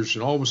Rogers,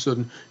 and all of a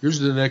sudden here's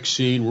the next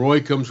scene.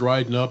 Roy comes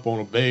riding up on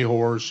a bay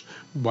horse,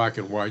 black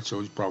and white, so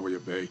he's probably a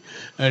bay,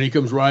 and he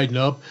comes riding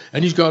up,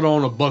 and he's got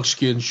on a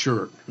buckskin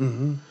shirt.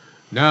 Mm-hmm.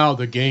 Now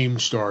the game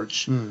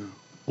starts.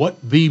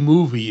 What B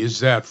movie is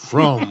that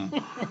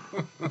from?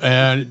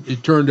 And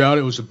it turned out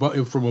it was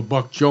from a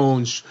Buck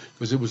Jones,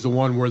 because it was the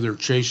one where they're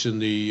chasing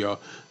the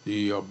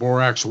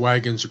borax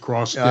wagons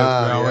across Death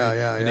Valley,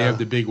 and they have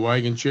the big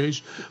wagon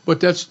chase. But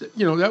that's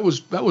that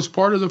was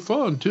part of the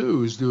fun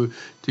too, is to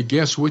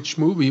guess which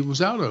movie it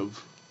was out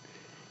of.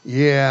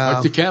 Yeah,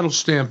 like the cattle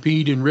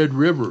stampede in Red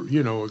River.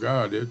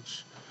 God,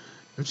 it's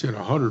in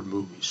 100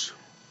 movies.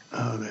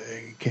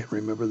 I can't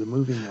remember the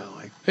movie now.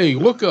 Hey,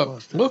 look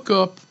up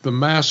The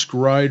Masked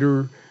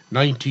Rider,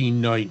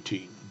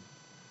 1919.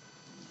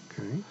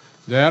 Okay.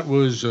 That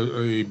was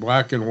a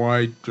black and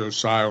white,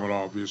 silent,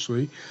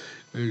 obviously.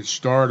 It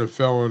starred a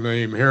fellow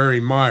named Harry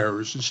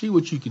Myers. And see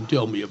what you can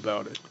tell me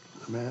about it.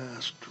 The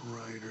Masked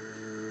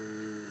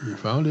Rider. You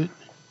found it?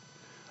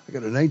 I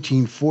got a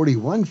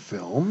 1941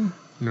 film.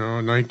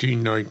 No,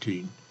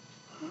 1919.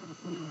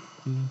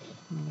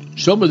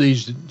 Some of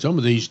these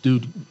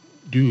do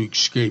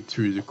escape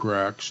through the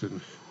cracks,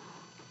 and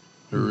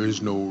there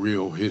is no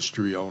real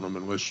history on them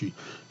unless you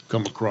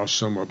come across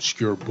some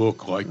obscure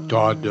book like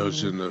Todd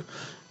does in the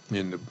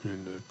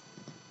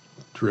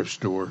thrift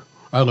store.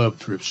 I love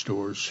thrift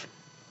stores.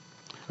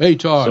 Hey,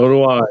 Todd.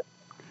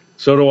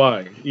 So do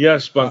I.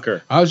 Yes,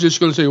 Bunker. I was just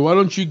going to say, why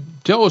don't you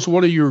tell us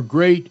one of your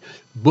great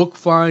book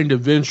find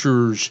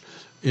adventures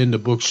in the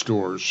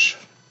bookstores?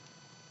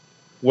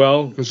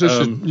 Well, because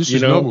this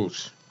is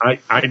Nobles. I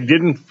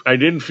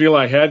didn't feel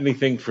I had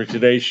anything for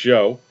today's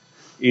show,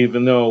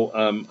 even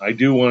though I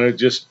do want to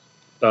just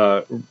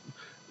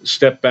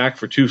step back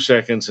for 2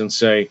 seconds and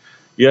say,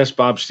 yes,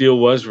 Bob Steele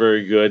was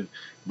very good,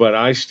 but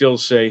I still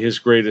say his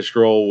greatest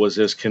role was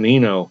as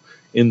Canino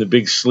in The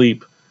Big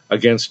Sleep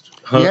against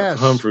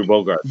Humphrey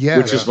Bogart,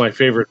 which is my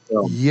favorite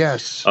film.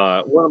 Yes.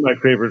 One of my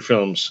favorite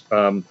films,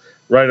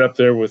 right up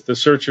there with The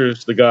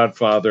Searchers, The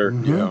Godfather,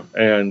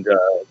 and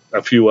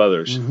a few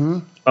others.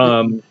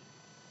 Mm-hmm.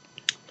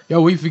 Yeah,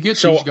 we forget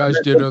these guys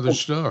did other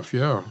stuff,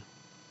 yeah.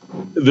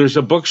 There's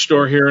a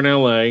bookstore here in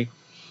L.A.,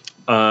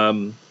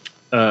 and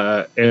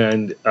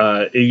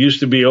it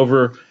used to be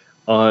over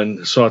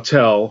on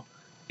Sawtelle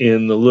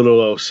in the Little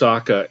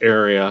Osaka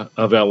area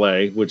of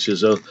L.A., which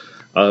is a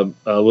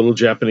little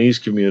Japanese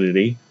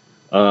community.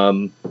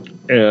 And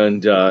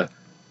there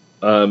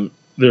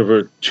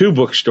were two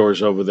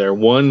bookstores over there.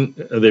 One,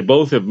 they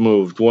both have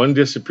moved. One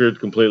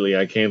disappeared completely.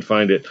 I can't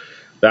find it.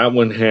 That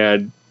one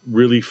had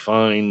really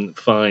fine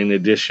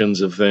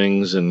editions of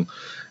things and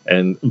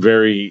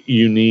very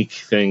unique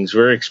things,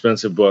 very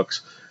expensive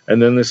books.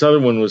 And then this other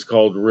one was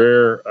called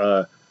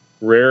Rare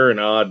and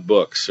Odd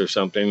Books or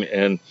something.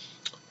 And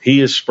he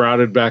has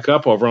sprouted back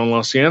up over on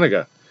La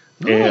Cienega.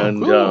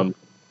 Cool.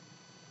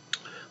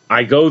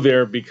 I go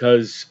there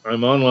because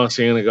I'm on La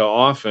Cienega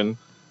often.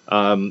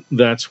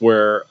 That's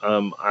where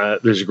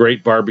there's a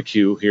great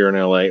barbecue here in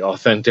LA,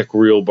 authentic,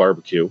 real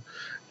barbecue.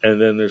 And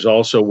then there's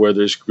also where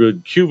there's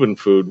good Cuban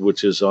food,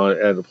 which is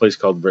at a place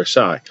called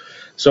Versailles.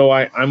 So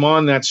I'm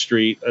on that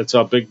street. It's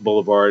a big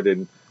boulevard,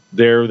 and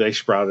there they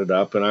sprouted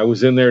up. And I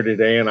was in there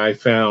today, and I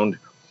found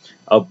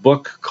a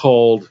book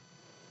called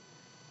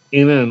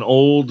In an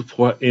Old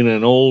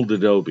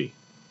Adobe,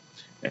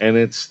 and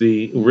it's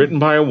written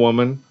by a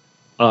woman,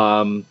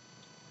 and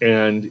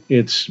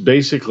it's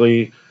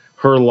basically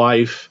her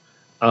life.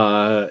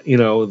 The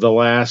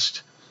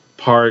last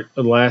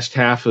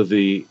half of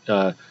the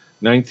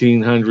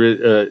 1900,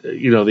 the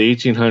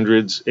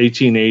 1800s,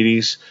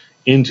 1880s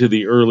into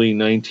the early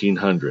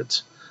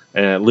 1900s,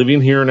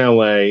 living here in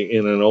LA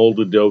in an old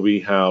adobe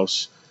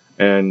house,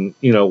 and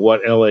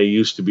what LA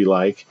used to be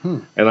like.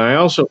 And I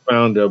also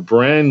found a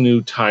brand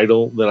new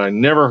title that I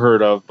never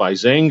heard of by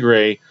Zane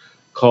Grey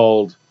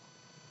called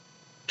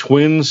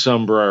Twin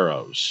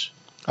Sombreros.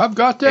 I've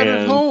got that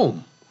at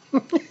home.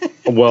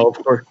 Well,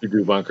 of course you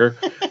do, Bunker.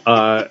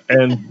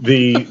 And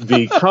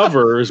the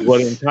cover is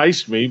what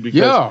enticed me,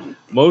 because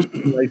most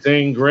of my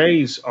Zane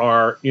Greys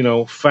are,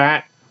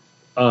 fat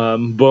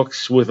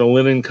books with a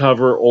linen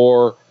cover,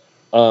 or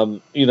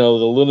the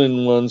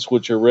linen ones,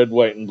 which are red,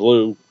 white, and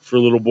blue for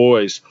little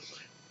boys,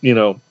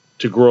 to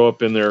grow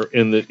up in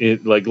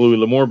like Louis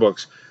L'Amour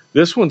books.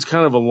 This one's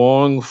kind of a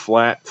long,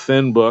 flat,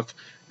 thin book.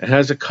 It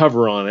has a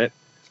cover on it,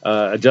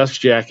 a dust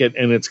jacket,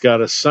 and it's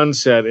got a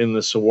sunset in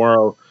the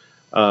saguaro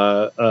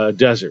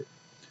desert.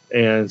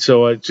 And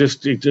so it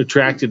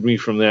attracted me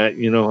from that.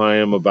 You know how I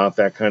am about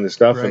that kind of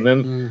stuff. Right. And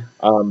then,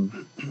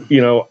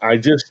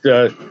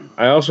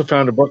 I also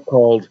found a book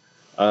called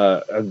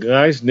a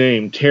guy's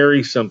name,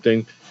 Terry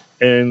something,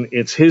 and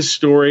it's his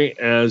story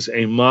as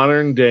a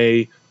modern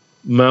day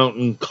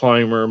mountain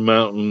climber,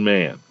 mountain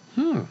man,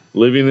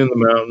 living in the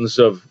mountains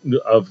of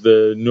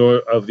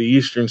the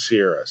eastern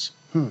Sierras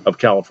of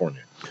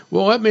California.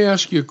 Well, let me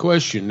ask you a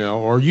question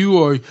now. Are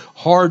you a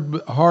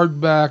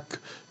hardback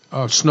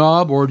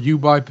snob, or do you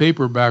buy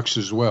paperbacks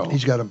as well?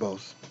 He's got them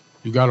both.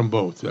 You got them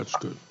both. That's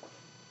good.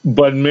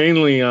 But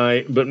mainly I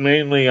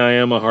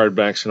am a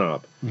hardback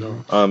snob.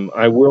 No.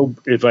 I will,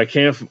 if I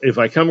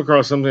come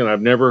across something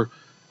I've never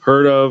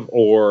heard of,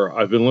 or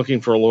I've been looking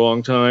for a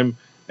long time,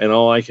 and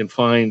all I can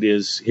find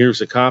is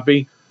here's a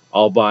copy,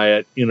 I'll buy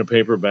it in a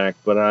paperback.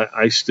 But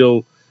I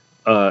still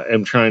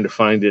am trying to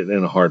find it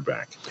in a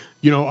hardback.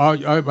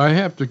 I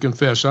have to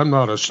confess, I'm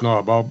not a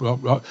snob.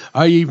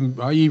 I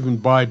even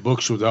buy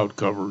books without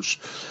covers.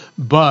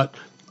 But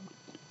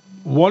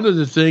one of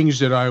the things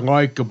that I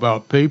like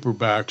about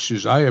paperbacks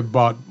is I have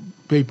bought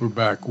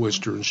paperback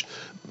westerns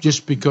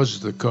just because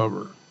of the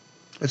cover.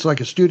 It's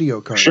like a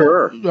studio card.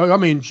 Sure. I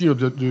mean,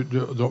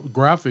 the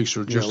graphics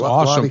are just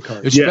awesome,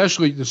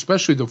 especially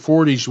the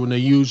 40s when they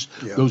used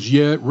those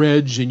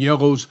reds and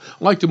yellows,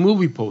 like the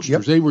movie posters.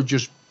 Yep. They were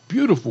just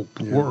beautiful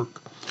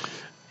work.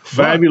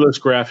 Fabulous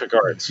graphic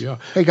arts. Yeah.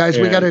 Hey guys,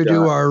 we got to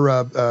do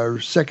our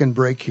second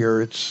break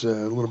here. It's a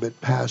little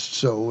bit past,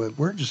 so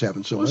we're just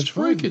having so much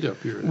fun. Let's break it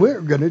up here.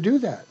 We're going to do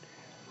that.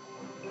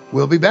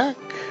 We'll be back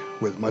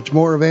with much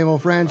more of Emil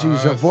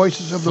Franzi's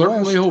Voices of the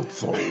West. Certainly hope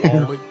so.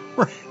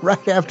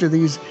 Right after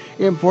these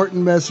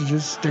important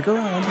messages. Stick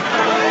around.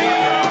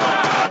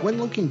 When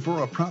looking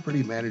for a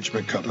property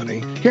management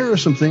company, here are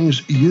some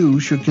things you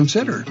should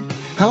consider.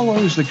 How long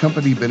has the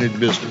company been in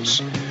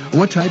business?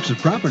 What types of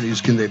properties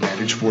can they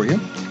manage for you?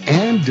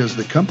 And does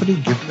the company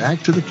give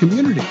back to the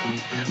community?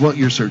 Well,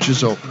 your search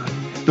is over.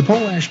 The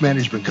Polash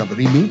Management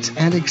Company meets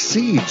and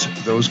exceeds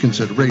those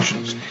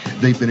considerations.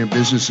 They've been in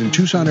business in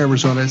Tucson,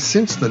 Arizona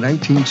since the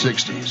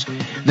 1960s.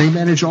 They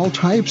manage all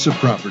types of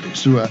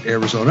properties throughout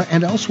Arizona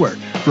and elsewhere,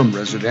 from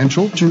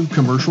residential to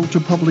commercial to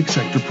public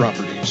sector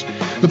properties.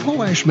 The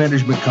Polash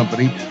Management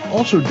Company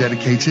also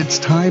dedicates its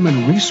time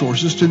and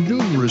resources to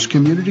numerous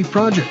community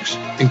projects,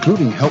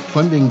 including help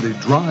funding the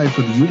drive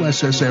for the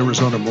USS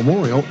Arizona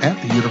Memorial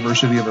at the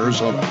University of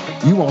Arizona.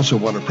 You also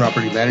want a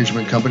property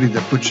management company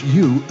that puts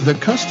you, the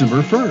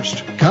customer,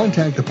 first.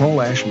 Contact the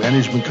Polash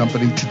Management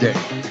Company today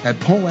at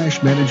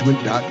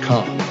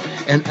polashmanagement.com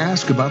and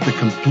ask about the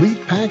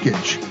complete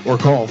package or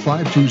call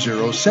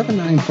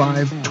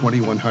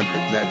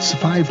 520-795-2100. That's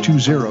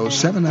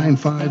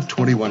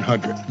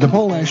 520-795-2100. The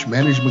Polash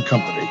Management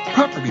Company.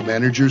 Property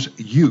managers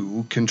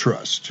you can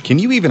trust. Can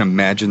you even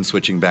imagine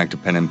switching back to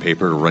pen and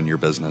paper to run your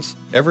business?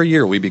 Every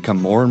year we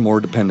become more and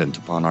more dependent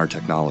upon our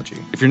technology.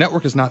 If your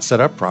network is not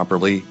set up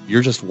properly,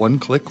 you're just one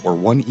click or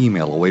one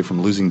email away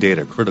from losing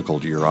data critical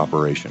to your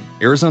operation.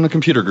 Arizona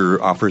Computer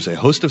Guru offers a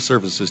host of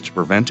services to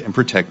prevent and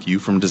protect you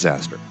from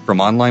disaster.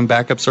 From online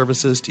backup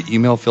services to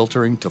email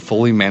filtering to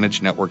fully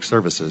managed network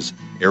services,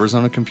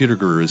 Arizona Computer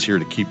Guru is here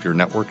to keep your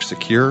network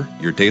secure,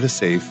 your data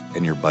safe,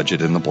 and your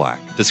budget in the black.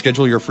 To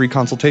schedule your free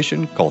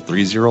consultation, call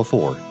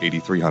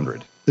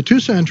 304-8300. The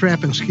Tucson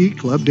Trap and Skeet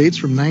Club dates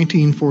from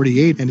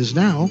 1948 and is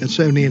now at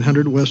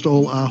 7800 West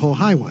Old Ajo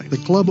Highway. The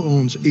club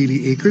owns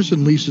 80 acres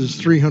and leases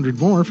 300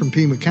 more from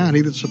Pima County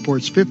that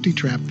supports 50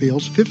 trap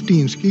fields,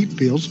 15 skeet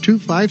fields, 2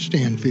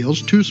 5-stand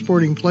fields, 2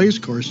 sporting plays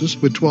courses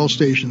with 12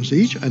 stations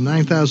each, a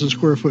 9,000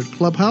 square foot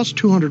clubhouse,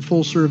 200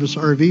 full-service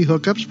RV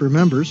hookups for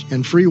members,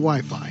 and free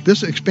Wi-Fi.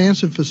 This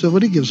expansive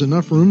facility gives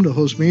enough room to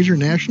host major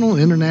national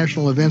and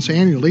international events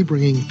annually,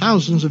 bringing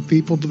thousands of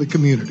people to the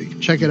community.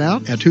 Check it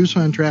out at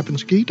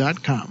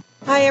TucsonTrapandSkeet.com.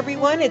 Hi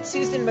everyone, it's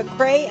Susan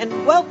McCrae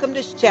and welcome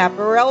to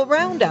Chaparral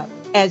Roundup.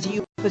 As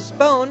you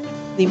postpone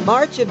the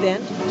March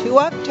event to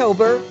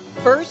October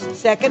 1st,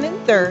 2nd,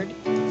 and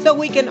 3rd, so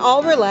we can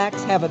all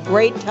relax, have a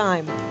great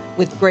time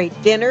with great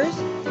dinners,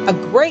 a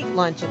great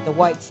lunch at the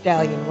White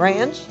Stallion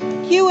Ranch,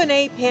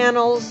 Q&A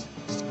panels,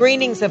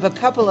 screenings of a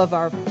couple of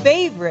our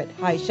favorite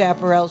High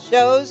Chaparral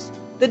shows,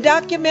 the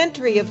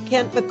documentary of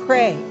Kent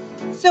McCrae,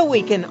 so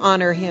we can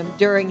honor him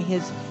during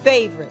his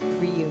favorite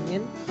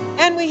reunion.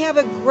 And we have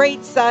a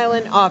great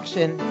silent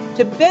auction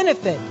to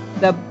benefit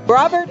the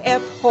Robert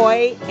F.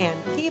 Hoy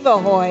and Kiva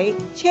Hoy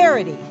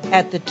charity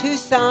at the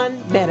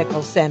Tucson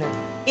Medical Center.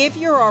 If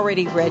you're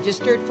already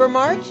registered for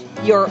March,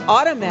 you're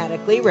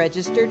automatically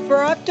registered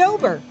for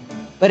October.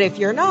 But if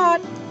you're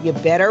not, you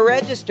better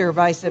register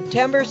by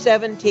September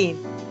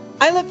 17th.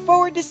 I look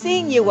forward to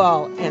seeing you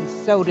all, and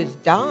so does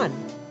Don,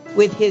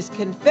 with his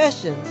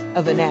Confessions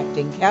of an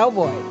Acting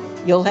Cowboy.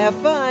 You'll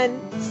have fun.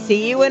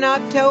 See you in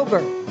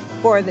October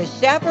for the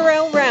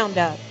Chaparral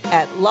Roundup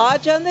at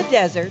Lodge on the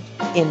Desert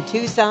in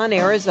Tucson,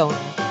 Arizona.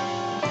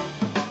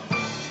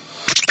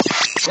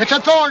 It's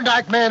a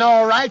Thorndike man,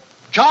 all right.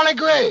 Charlie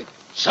Gray.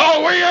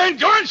 So we ain't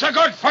doing so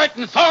good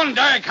fighting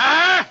Thorndike,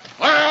 huh?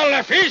 Well,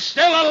 if he's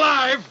still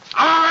alive,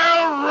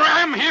 I'll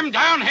ram him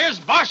down his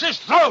boss's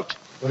throat.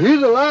 Well,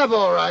 he's alive,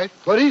 all right,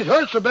 but he's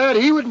hurt so bad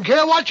he wouldn't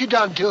care what you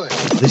done to him.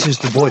 This is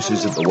the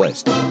Voices of the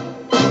West.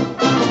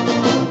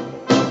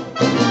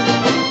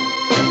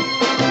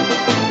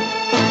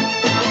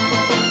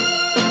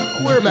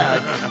 We're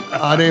back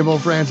on Emil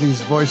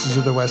Franzi's Voices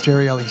of the West.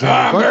 Harry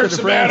Alexander. I'm hurt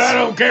so bad I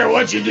don't care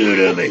what you do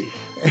to me.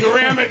 You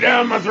ram it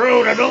down my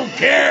throat, I don't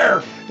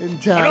care. In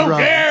town, I don't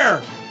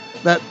care.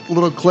 That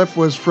little clip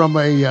was from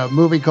a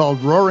movie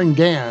called Roaring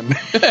Dan.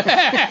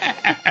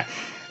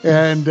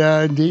 And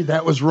indeed,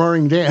 that was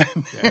Roaring Dan.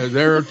 Yeah,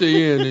 there at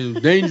the end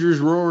is Dangerous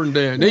Roaring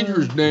Dan.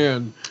 Dangerous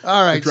Dan.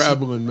 All right. The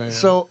traveling man.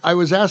 So I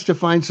was asked to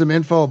find some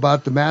info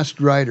about The Masked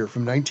Rider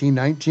from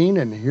 1919,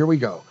 and here we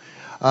go.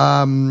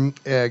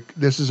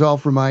 This is all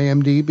from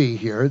IMDb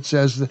here. It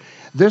says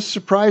This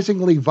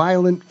surprisingly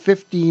violent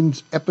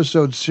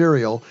 15-episode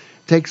serial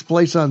takes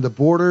place on the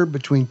border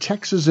between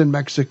Texas and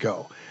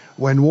Mexico.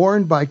 When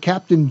warned by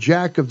Captain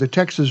Jack of the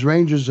Texas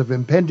Rangers of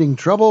impending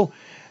trouble,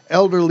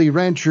 elderly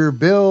rancher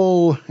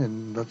Bill,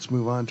 and let's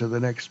move on to the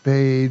next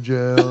page,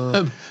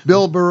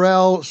 Bill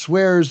Burrell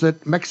swears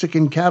that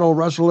Mexican cattle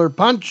rustler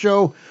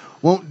Pancho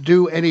won't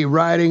do any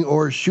riding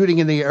or shooting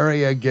in the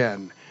area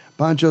again.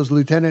 Pancho's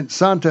Lieutenant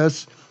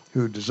Santos,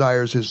 who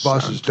desires his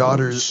boss's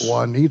daughter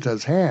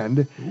Juanita's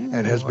hand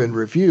and has been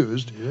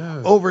refused,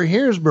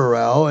 overhears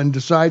Burrell and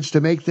decides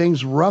to make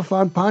things rough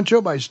on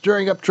Pancho by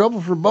stirring up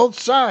trouble for both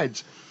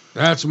sides.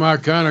 That's my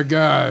kind of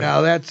guy.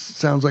 Now, that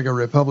sounds like a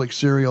Republic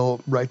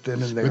serial right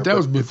then and there. But that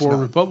was before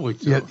Republic,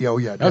 though.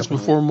 Yeah, that's definitely.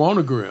 before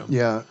Monogram.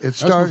 Yeah.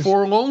 That's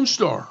before Lone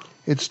Star.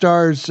 It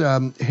stars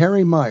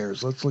Harry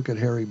Myers. Let's look at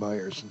Harry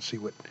Myers and see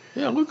what...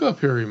 Yeah, look up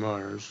Harry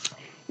Myers.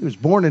 He was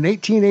born in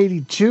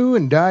 1882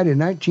 and died in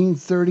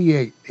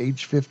 1938,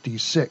 age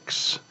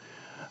 56.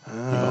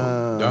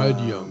 Died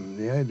young.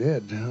 Yeah, he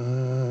did. He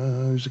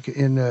was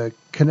in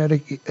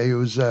Connecticut. He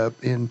was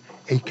in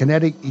a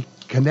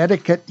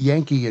Connecticut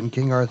Yankee in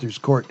King Arthur's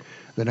Court,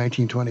 the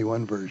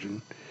 1921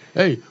 version.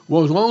 Hey,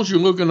 well, as long as you're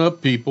looking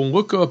up people,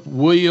 look up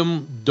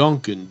William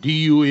Duncan,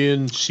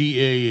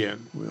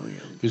 D-U-N-C-A-N.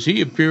 William. Because he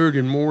appeared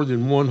in more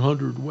than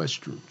 100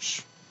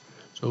 Westerns.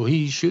 So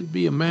he should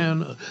be a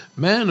man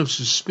of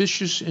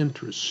suspicious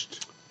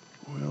interest.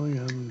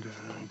 William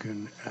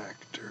Duncan,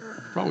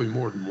 actor. Probably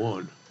more than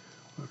one.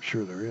 I'm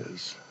sure there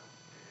is.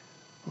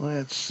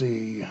 Let's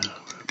see.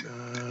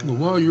 Well,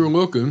 while you're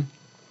looking,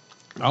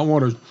 I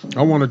want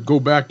to go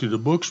back to the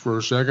books for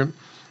a second.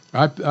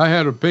 I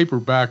had a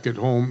paperback at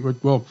home.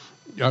 Well,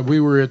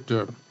 we were at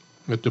the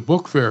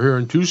book fair here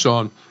in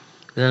Tucson,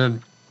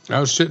 and I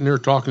was sitting there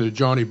talking to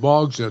Johnny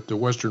Boggs at the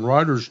Western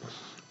Writers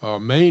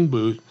main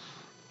booth,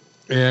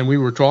 and we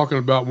were talking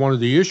about one of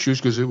the issues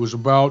because it was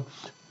about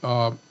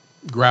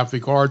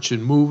graphic arts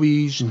in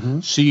movies,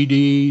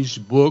 CDs,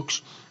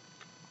 books,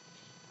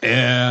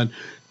 and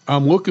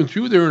I'm looking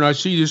through there and I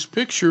see this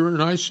picture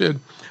and I said,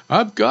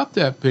 I've got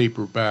that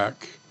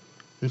paperback.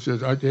 I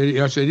said,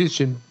 it's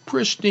in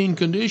pristine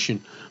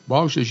condition.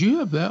 Bob says, you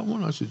have that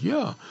one? I said,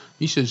 yeah.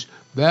 He says,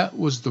 that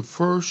was the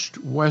first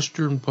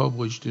Western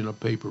published in a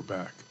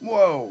paperback.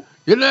 Whoa.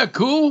 Isn't that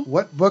cool?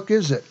 What book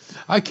is it?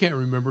 I can't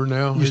remember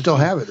now. You still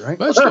have it, right?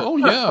 Oh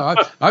yeah,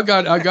 I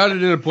got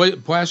it in a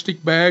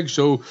plastic bag,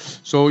 so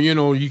you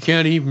know you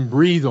can't even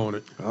breathe on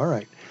it. All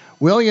right.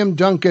 William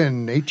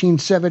Duncan,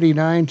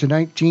 1879 to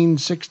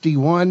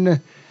 1961.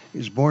 He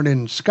was born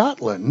in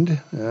Scotland,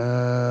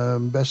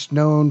 best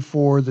known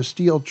for The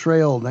Steel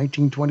Trail,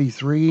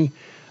 1923,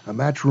 A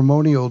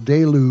Matrimonial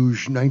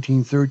Deluge,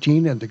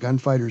 1913, and The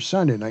Gunfighter's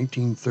Son in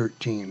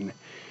 1913.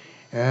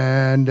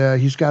 And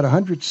he's got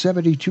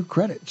 172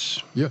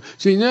 credits. Yeah.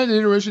 See, isn't that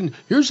interesting?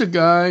 Here's a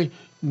guy,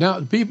 now,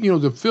 people,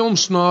 the film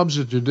snobs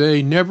of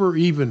today never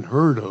even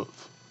heard of.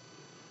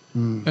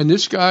 And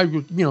this guy,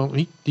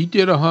 he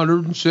did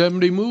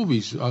 170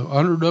 movies,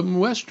 100 of them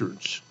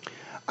Westerns.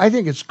 I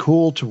think it's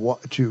cool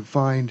to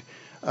find,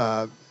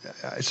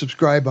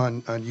 subscribe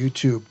on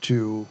YouTube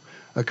to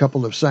a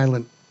couple of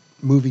silent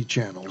movie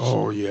channels.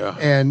 Oh, yeah.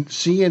 And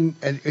seeing,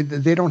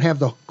 they don't have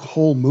the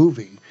whole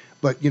movie,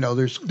 but,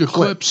 there's the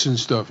clips and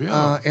stuff,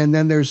 yeah. And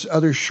then there's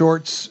other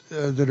shorts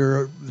that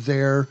are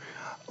there.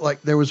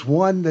 Like there was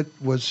one that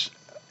was,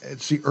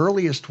 it's the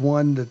earliest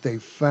one that they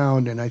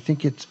found, and I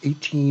think it's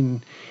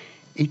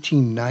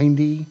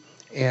 1890,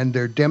 and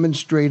they're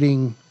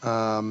demonstrating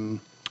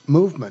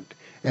movement.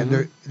 And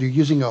they're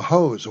using a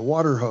hose, a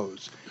water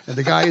hose. And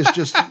the guy is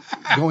just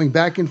going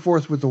back and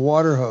forth with the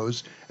water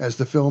hose as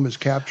the film is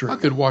capturing. I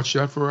could watch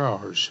that for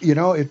hours.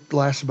 It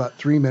lasts about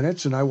 3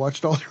 minutes, and I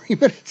watched all 3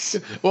 minutes.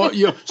 Well,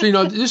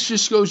 this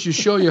just goes to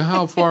show you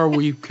how far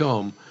we've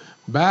come.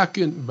 Back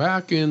in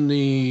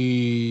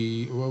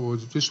the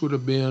this would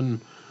have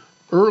been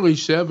early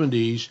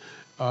 70s.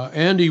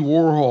 Andy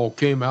Warhol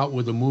came out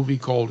with a movie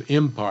called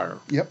Empire.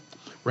 Yep.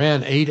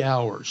 Ran 8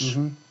 hours.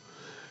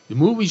 The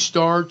movie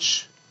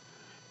starts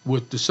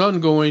with the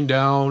sun going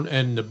down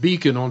and the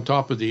beacon on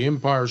top of the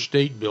Empire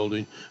State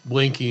Building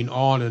blinking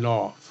on and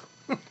off.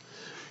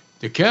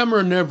 The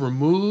camera never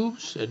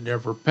moves, it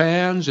never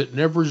pans, it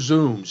never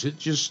zooms. It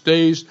just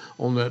stays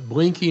on that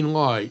blinking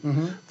light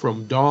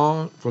from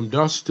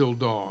dusk till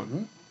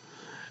dawn.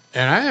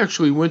 And I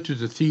actually went to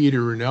the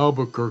theater in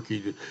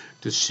Albuquerque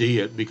to see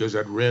it because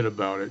I'd read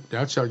about it.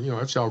 That's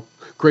how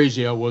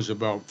crazy I was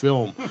about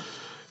film.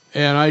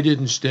 And I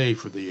didn't stay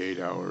for the 8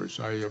 hours.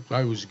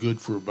 I was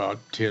good for about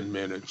 10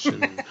 minutes,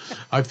 and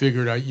I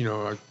figured I'd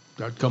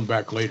come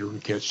back later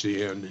and catch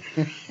the end.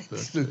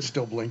 But,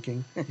 still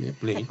blinking. Yeah,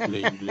 blink,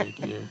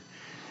 yeah.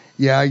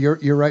 Yeah,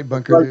 you're right,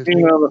 Bunker. I'm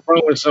being on the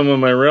phone with some of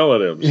my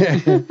relatives. I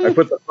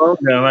put the phone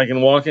down. I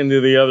can walk into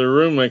the other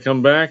room. I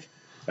come back,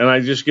 and I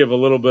just give a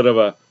little bit of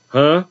a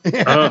huh?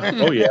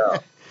 Oh yeah,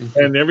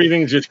 and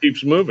everything just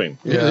keeps moving.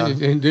 Yeah,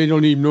 and they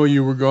don't even know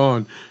you were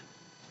gone.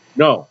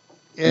 No.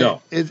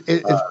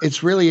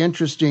 It's really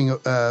interesting,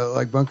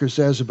 like Bunker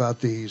says,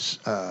 about these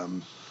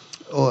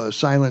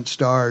silent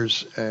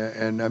stars,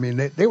 and I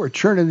mean they were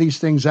churning these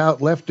things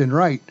out left and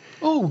right.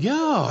 Oh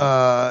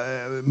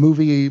yeah,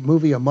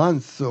 movie a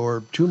month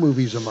or 2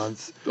 movies a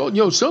month.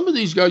 Oh, some of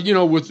these guys,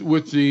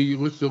 with the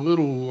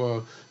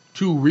little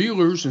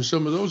 2-reelers and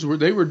some of those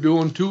they were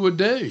doing 2 a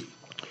day.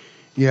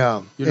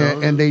 Yeah,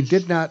 and they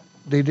did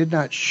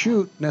not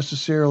shoot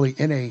necessarily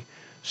in a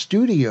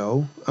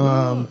studio.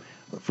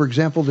 For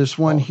example, this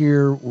one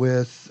here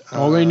with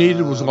all they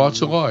needed was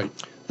lots of light.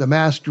 The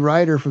Masked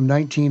Rider from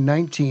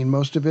 1919.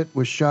 Most of it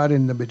was shot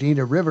in the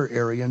Medina River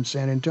area in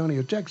San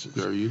Antonio, Texas.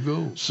 There you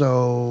go.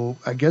 So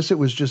I guess it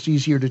was just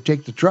easier to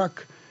take the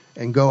truck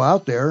and go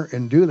out there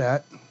and do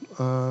that.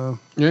 And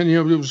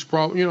it was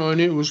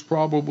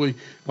probably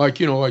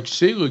like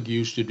Selig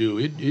used to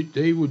do.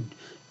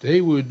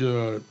 They would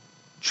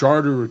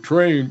charter a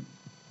train,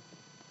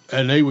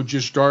 and they would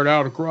just start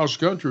out across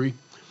country,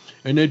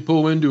 and they'd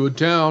pull into a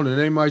town, and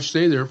they might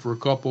stay there for a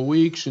couple of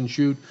weeks and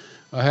shoot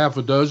a half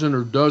a dozen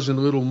or dozen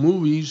little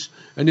movies,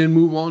 and then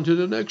move on to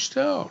the next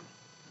town.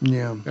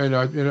 Yeah. And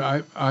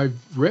I've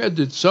read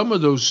that some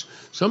of those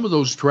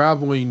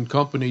traveling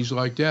companies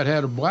like that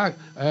had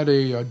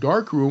a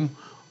dark room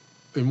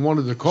in one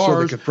of the cars,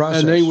 so they could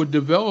process. And they would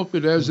develop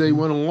it as they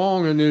went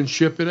along and then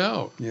ship it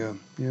out. Yeah.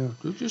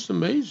 It's just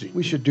amazing.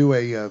 We should do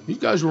a. These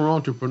guys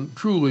were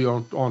truly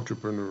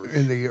entrepreneurs.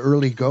 In the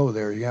early go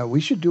there, yeah.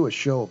 We should do a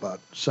show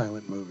about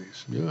silent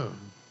movies. Yeah.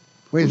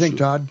 What do you think,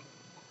 Todd?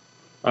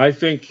 I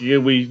think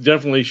we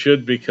definitely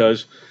should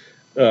because,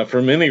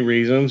 for many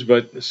reasons,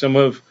 but some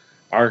of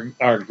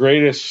our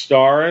greatest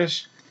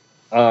stars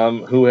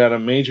who had a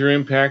major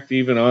impact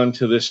even on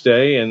to this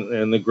day,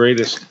 and the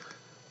greatest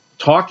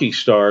talkie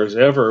stars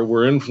ever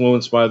were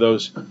influenced by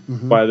those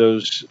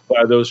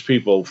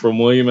people, from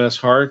William S.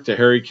 Hart to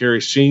Harry Carey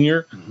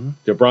Sr.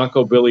 To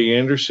Bronco Billy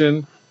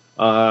Anderson,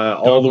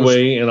 all the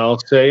way. And I'll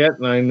say it,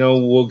 and I know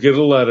we'll get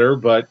a letter,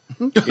 but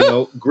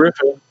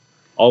Griffith.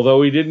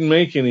 Although he didn't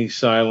make any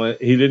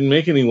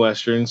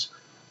westerns,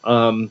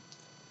 every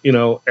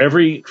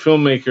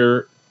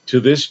filmmaker to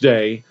this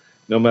day,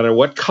 no matter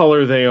what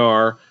color they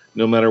are,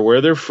 no matter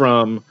where they're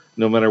from,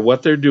 no matter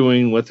what they're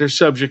doing, what their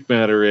subject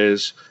matter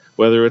is,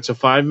 whether it's a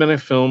 5-minute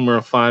film or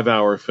a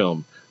 5-hour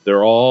film,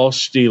 they're all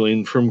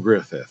stealing from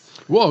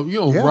Griffith. Well,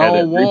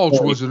 Raoul Walsh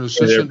was an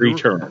assistant.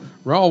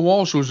 Raoul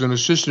Walsh was an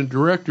assistant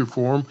director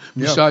for him.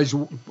 Besides,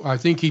 I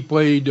think he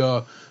played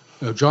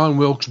John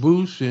Wilkes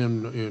Booth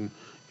in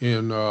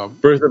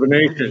Birth of a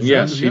Nation.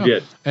 Yes, he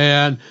did.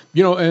 And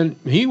and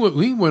he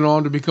went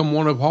on to become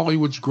one of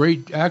Hollywood's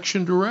great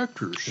action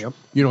directors. Yep.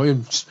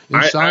 In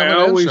silent. I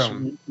always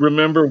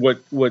remember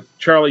what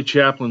Charlie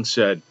Chaplin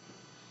said.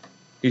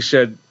 He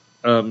said,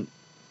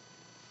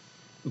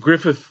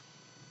 Griffith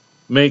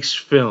makes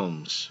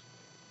films,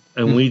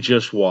 and we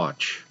just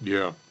watch.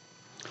 Yeah.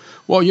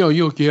 Well,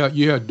 you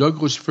had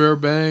Douglas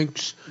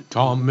Fairbanks,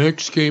 Tom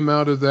Mix came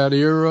out of that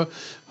era,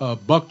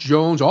 Buck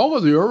Jones, all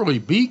of the early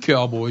B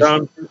cowboys.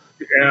 And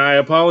I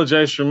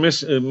apologize for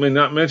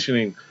not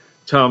mentioning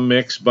Tom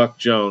Mix, Buck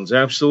Jones.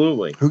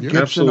 Absolutely, Hoot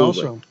Gibson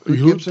also.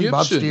 Hoot Gibson,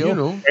 Bob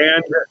Steele,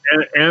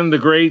 and the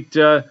great.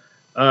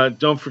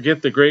 Don't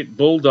forget the great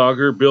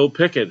bulldogger Bill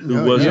Pickett,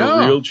 who was a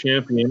real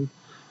champion,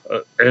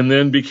 and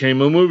then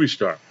became a movie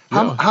star.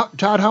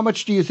 Todd, how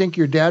much do you think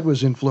your dad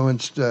was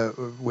influenced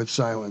with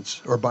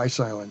silence or by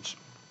silence?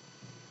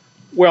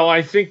 Well,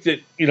 I think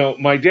that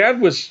my dad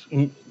was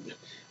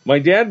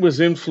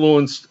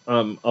influenced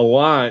a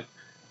lot.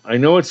 I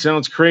know it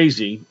sounds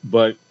crazy,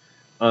 but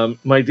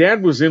my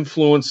dad was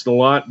influenced a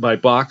lot by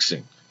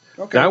boxing.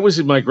 Okay. That was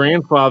my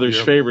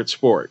grandfather's favorite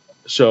sport.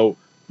 So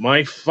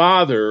my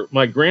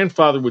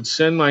grandfather would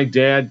send my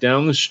dad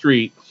down the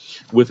street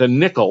with a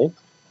nickel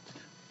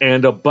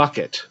and a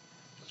bucket.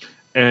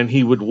 And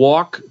he would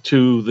walk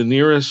to the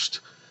nearest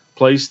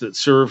place that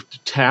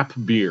served tap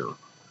beer.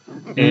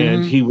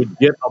 And he would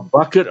get a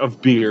bucket of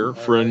beer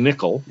for a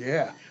nickel.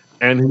 Yeah.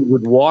 And he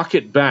would walk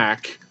it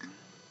back,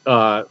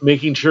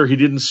 making sure he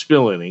didn't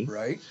spill any.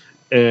 Right.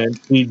 And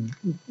he'd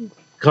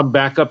come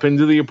back up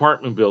into the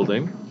apartment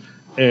building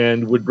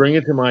and would bring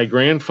it to my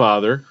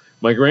grandfather.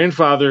 My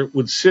grandfather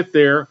would sit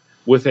there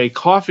with a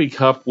coffee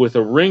cup with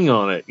a ring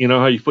on it. You know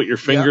how you put your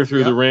finger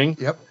through the ring?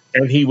 Yep.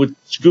 And he would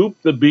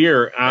scoop the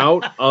beer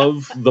out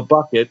of the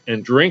bucket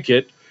and drink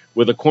it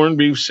with a corned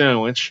beef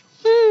sandwich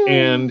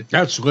and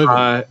that's living.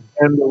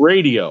 And the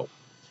radio.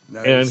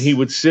 Nice. And he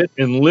would sit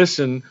and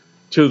listen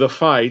to the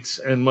fights.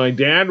 And my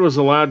dad was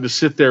allowed to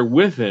sit there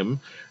with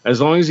him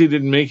as long as he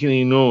didn't make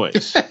any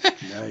noise.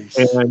 Nice.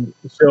 And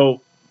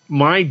so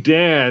my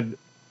dad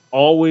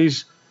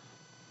always,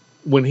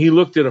 when he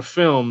looked at a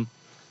film,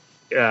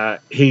 the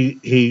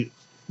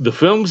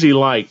films he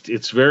liked,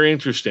 it's very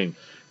interesting.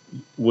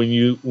 When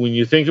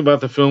you think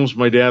about the films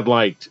my dad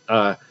liked,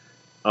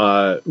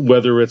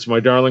 whether it's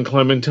My Darling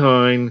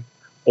Clementine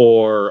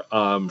or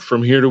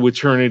From Here to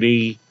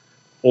Eternity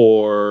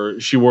or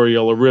She Wore a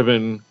Yellow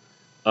Ribbon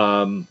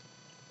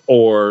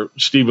or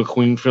Steve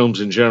McQueen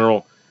films in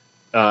general,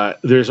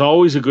 there's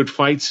always a good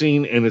fight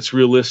scene and it's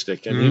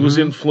realistic. And he was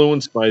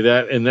influenced by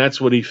that, and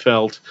that's what he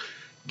felt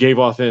gave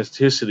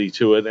authenticity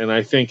to it. And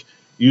I think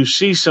you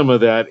see some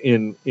of that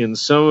in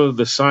some of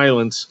the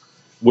silence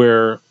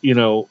where,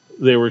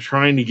 they were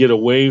trying to get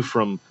away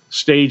from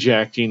stage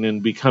acting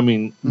and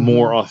becoming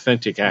more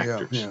authentic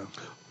actors. Yeah.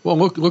 Well,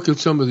 look at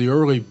some of the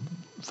early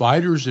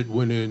fighters that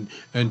went in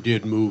and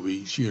did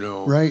movies,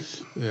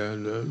 Right.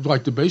 And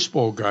like the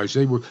baseball guys,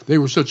 they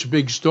were such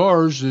big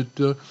stars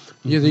that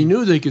they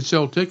knew they could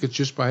sell tickets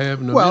just by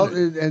having them. Well,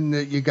 in it. and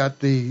you got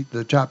the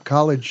top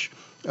college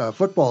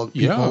football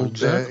people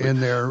exactly. in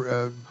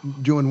there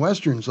doing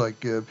westerns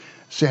like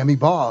Sammy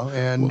Baugh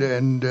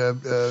and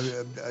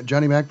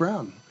Johnny Mac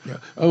Brown. Yeah.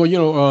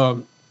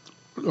 Oh,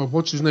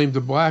 what's his name?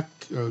 The black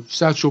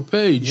Satchel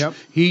Paige. Yep.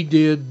 He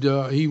did.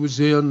 He was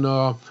in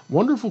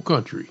Wonderful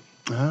Country.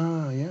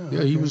 Ah, yeah. Yeah,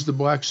 okay. he was the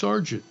black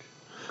sergeant.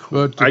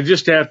 But I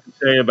just have to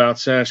say about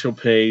Satchel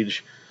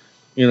Paige,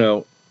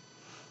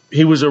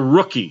 he was a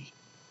rookie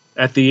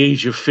at the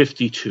age of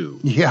 52.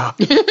 Yeah.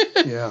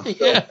 Yeah.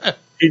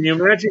 Can you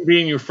imagine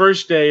being your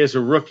first day as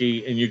a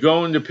rookie and you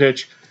go into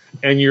pitch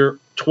and you're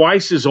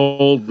twice as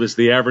old as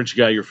the average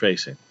guy you're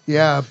facing?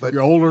 Yeah, but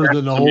you're older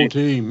than the whole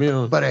team.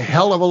 Yeah. But a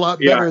hell of a lot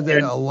better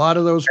than a lot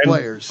of those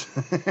players.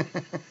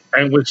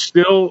 And with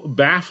still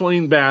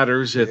baffling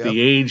batters at the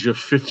age of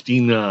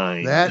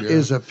 59. That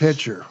is a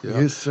pitcher.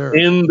 Yeah. Yes, sir.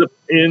 In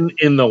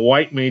the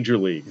white major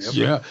leagues.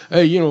 Yep. Yeah.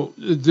 Hey,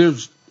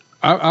 there's.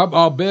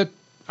 I'll bet.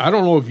 I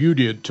don't know if you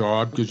did,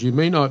 Todd, because you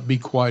may not be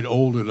quite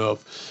old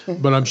enough,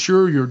 but I'm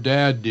sure your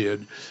dad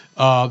did.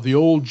 The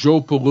old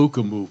Joe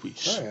Palooka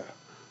movies. Oh, yeah.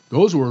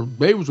 Those were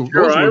big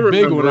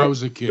when I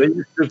was a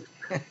kid.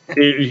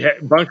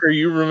 Bunker,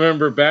 you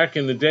remember back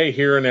in the day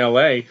here in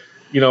L.A.,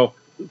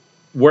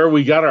 where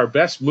we got our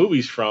best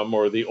movies from,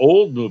 or the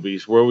old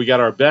movies, where we got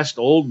our best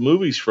old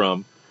movies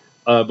from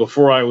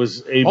before I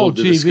was able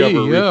to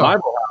discover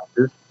revival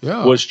houses,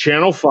 was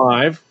Channel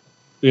 5,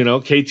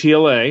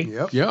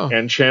 KTLA,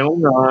 and Channel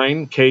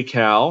 9,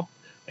 KCAL,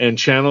 and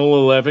Channel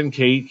 11,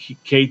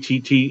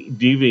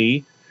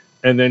 KTTDV,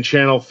 and then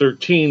Channel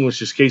 13,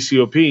 which is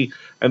KCOP,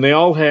 and they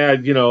all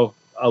had, a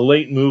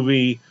late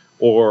movie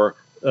or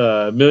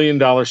 $1 Million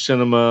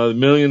Cinema, $1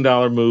 Million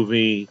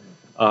Movie,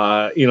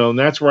 and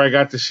that's where I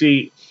got to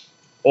see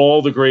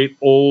all the great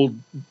old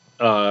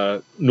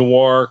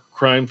noir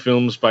crime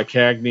films by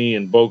Cagney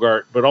and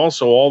Bogart, but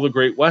also all the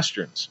great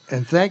westerns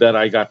that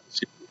I got to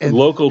see.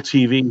 Local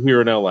TV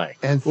here in L.A.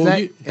 And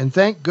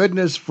thank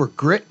goodness for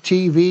Grit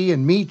TV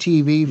and Me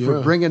TV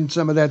for bringing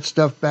some of that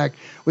stuff back.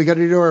 We got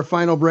to do our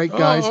final break,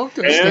 guys. Oh,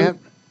 okay.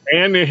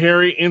 And the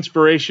Harry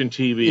Inspiration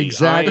TV,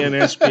 exactly.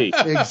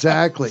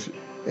 INSP.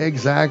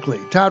 Exactly.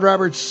 Todd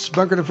Roberts,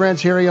 Bunker de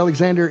France, Harry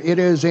Alexander. It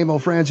is Emil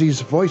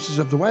Franzi's Voices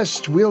of the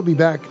West. We'll be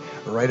back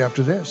right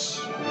after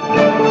this.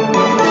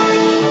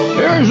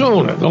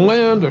 Arizona, the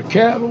land of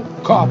cattle,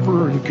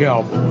 copper, and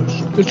cowboys.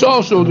 It's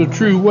also the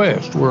true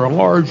West, where a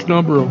large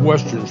number of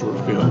westerns were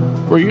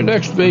filmed. For your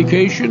next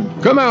vacation,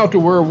 come out to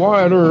where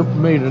Wyatt Earp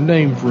made a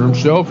name for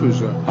himself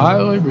as a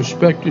highly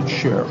respected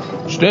sheriff.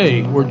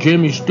 Stay where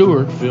Jimmy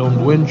Stewart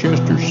filmed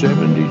Winchester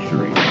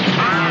 73.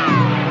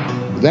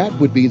 That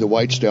would be the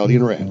White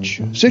Stallion Ranch.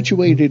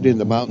 Situated in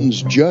the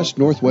mountains just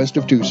northwest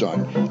of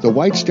Tucson, the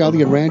White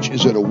Stallion Ranch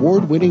is an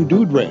award-winning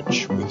dude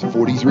ranch with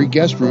 43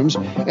 guest rooms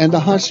and the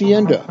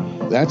Hacienda.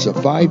 That's a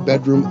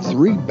 5-bedroom,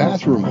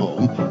 3-bathroom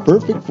home,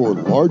 perfect for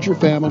larger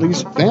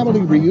families,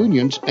 family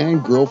reunions,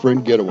 and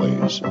girlfriend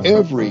getaways.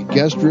 Every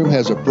guest room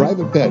has a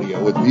private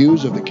patio with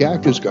views of the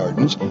cactus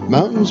gardens,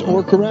 mountains,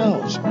 or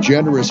corrals.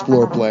 Generous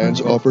floor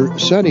plans offer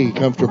sunny,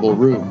 comfortable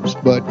rooms,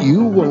 but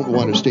you won't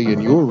want to stay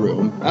in your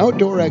room.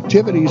 Outdoor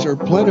activities are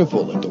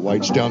plentiful at the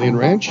White Stallion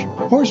Ranch.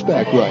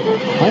 Horseback riding,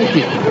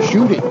 hiking,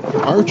 shooting,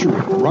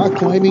 archery, rock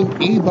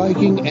climbing,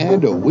 e-biking,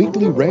 and a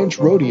weekly ranch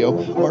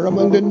rodeo are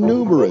among the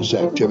numerous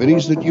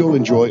activities that you'll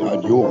enjoy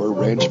on your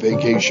ranch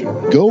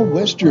vacation. Go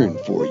Western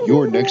for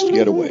your next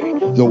getaway.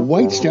 The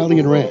White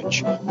Stallion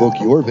Ranch. Book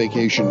your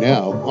vacation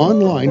now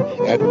online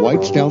at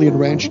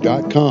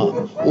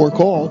whitestallionranch.com or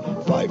call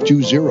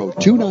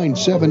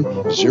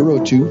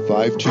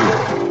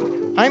 520-297-0252.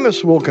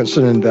 Imus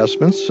Wilkinson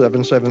Investments,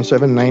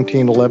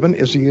 777-1911,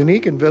 is a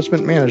unique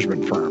investment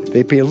management firm.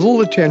 They pay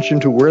little attention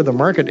to where the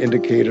market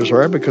indicators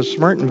are because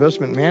smart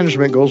investment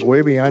management goes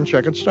way beyond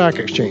checkered stock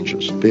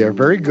exchanges. They are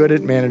very good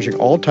at managing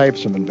all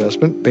types of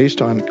investment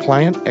based on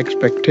client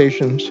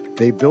expectations.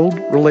 They build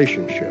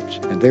relationships,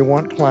 and they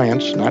want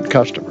clients, not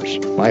customers.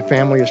 My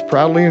family is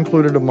proudly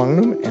included among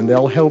them, and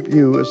they'll help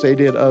you, as they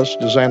did us,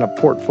 design a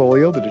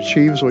portfolio that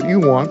achieves what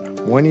you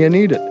want when you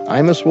need it.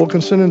 Imus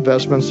Wilkinson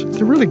Investments,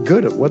 they're really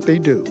good at what they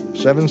do.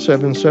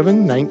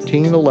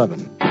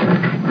 777-1911.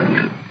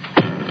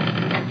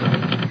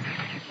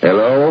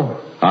 Hello,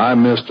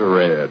 I'm Mr.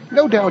 Red.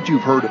 No doubt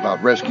you've heard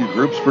about rescue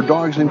groups for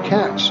dogs and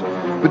cats.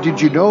 But did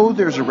you know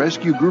there's a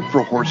rescue group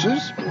for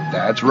horses?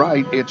 That's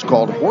right, it's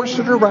called Horse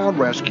It Around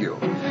Rescue.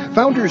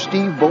 Founders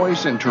Steve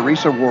Boyce and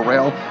Teresa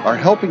Worrell are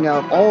helping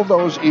out all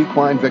those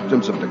equine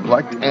victims of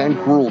neglect and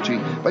cruelty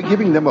by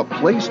giving them a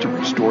place to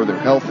restore their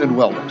health and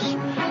wellness.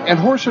 And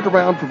Horse It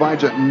Around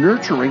provides a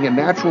nurturing and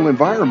natural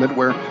environment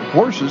where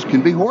horses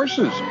can be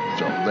horses,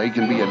 so they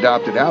can be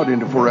adopted out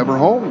into forever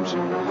homes.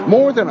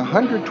 More than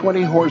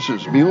 120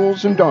 horses,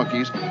 mules, and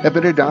donkeys have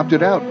been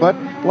adopted out, but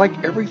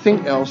like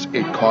everything else,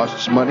 it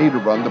costs money to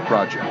run the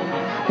project.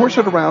 Horse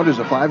It Around is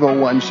a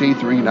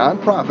 501c3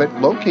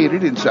 nonprofit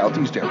located in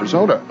southeast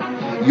Arizona.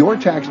 Your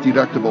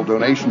tax-deductible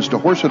donations to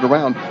Horse It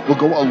Around will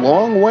go a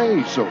long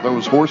way so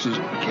those horses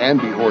can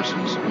be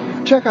horses.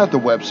 Check out the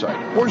website,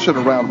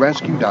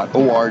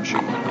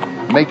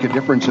 horseitaroundrescue.org. Make a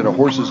difference in a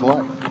horse's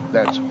life.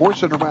 That's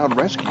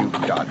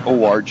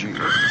horseitaroundrescue.org.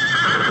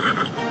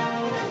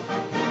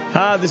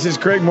 Hi, this is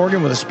Craig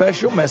Morgan with a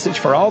special message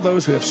for all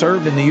those who have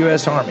served in the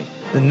U.S. Army.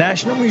 The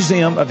National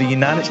Museum of the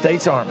United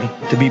States Army,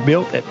 to be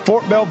built at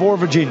Fort Belvoir,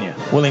 Virginia,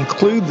 will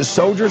include the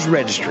Soldiers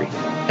Registry,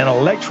 an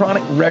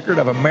electronic record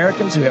of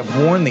Americans who have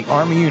worn the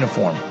Army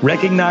uniform,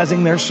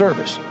 recognizing their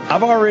service.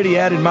 I've already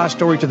added my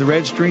story to the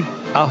registry.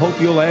 I hope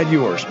you'll add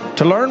yours.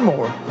 To learn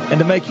more and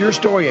to make your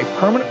story a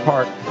permanent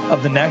part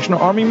of the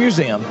National Army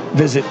Museum,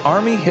 visit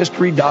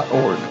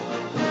armyhistory.org.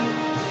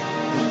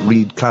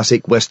 Read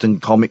classic Western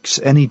comics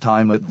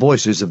anytime at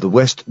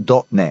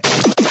voicesofthewest.net.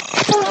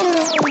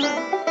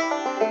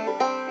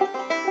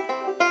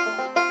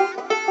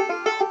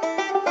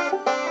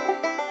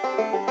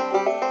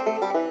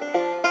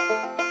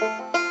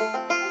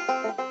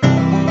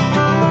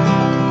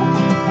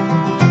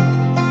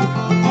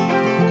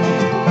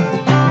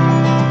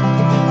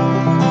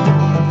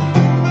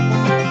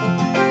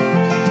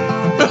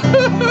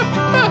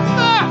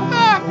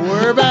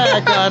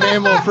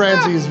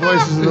 Francie's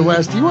Voices of the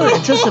West. You were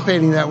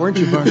anticipating that, weren't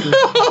you, Bunker?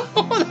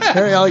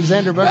 Harry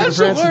Alexander, Bunker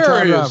Francie, and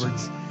Todd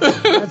Roberts.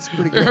 That's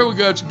pretty good. There we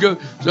got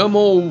some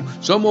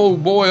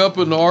old boy up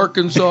in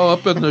Arkansas,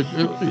 up in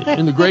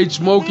the Great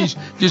Smokies,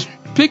 just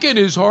picking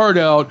his heart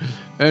out.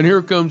 And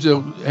here comes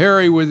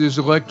Harry with his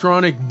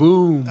electronic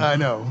boom. I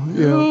know.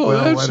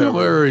 That's whatever.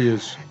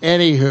 hilarious.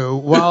 Anywho,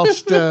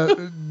 whilst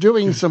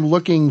doing some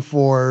looking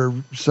for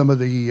some of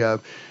the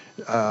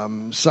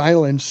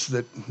silence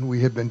that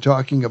we had been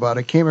talking about,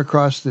 I came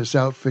across this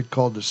outfit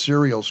called the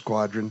Serial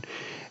Squadron.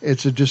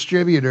 It's a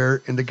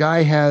distributor, and the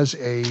guy has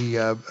a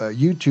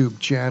YouTube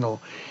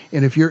channel.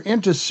 And if you're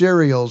into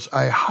serials,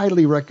 I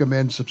highly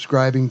recommend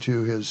subscribing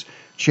to his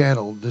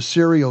channel, the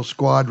Serial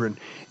Squadron.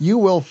 You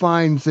will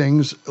find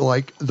things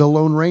like the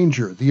Lone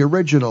Ranger, the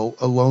original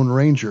Lone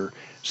Ranger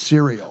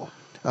serial,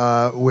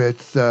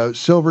 with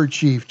Silver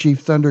Chief,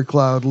 Chief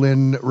Thundercloud,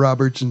 Lynn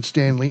Roberts, and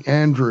Stanley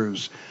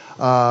Andrews.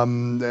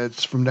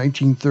 That's from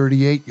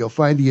 1938. You'll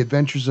find The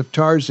Adventures of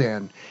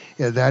Tarzan.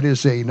 That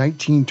is a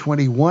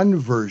 1921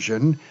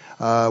 version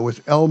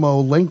with Elmo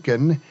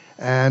Lincoln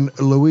and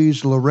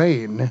Louise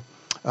Lorraine.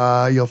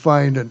 You'll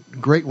find a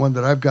great one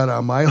that I've got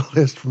on my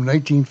list from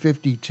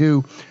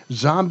 1952,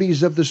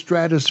 Zombies of the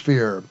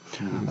Stratosphere.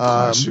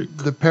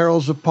 The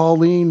Perils of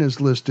Pauline is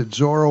listed.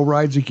 Zorro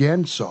Rides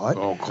Again, saw it.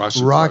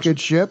 Rocket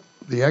Ship,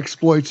 The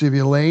Exploits of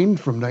Elaine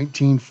from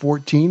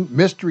 1914,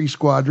 Mystery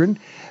Squadron,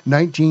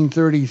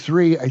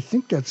 1933. I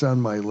think that's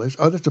on my list.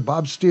 Oh, that's a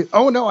Bob Steele.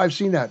 Oh, no, I've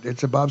seen that.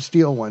 It's a Bob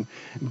Steele one.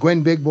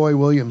 Gwen Big Boy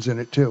Williams in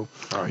it, too.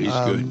 Oh, he's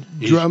good.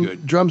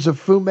 Good. Drums of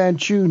Fu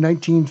Manchu,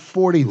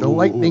 1940. The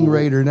Lightning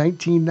Raider,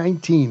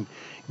 1919.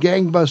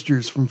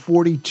 Gangbusters from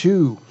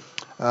 42.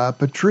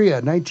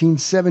 Patria,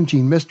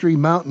 1917. Mystery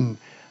Mountain.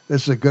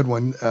 This is a good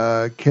one.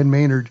 Ken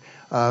Maynard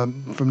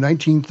from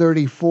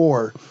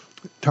 1934.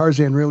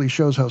 Tarzan really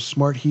shows how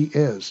smart he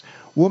is.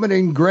 Woman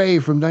in Gray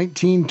from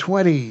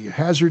 1920.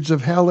 Hazards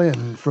of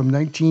Helen from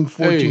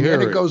 1914.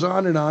 And it goes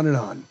on and on and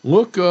on.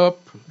 Look up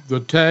The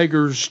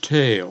Tiger's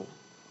Tale.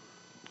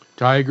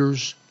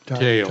 Tiger's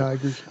Tale.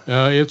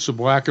 It's a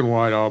black and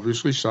white,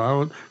 obviously,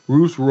 silent.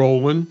 Ruth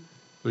Rowland,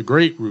 the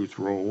great Ruth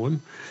Rowland.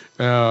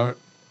 The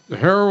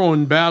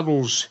heroine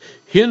battles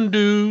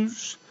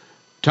Hindus,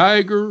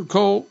 tiger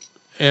cult,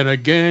 and a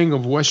gang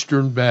of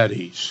Western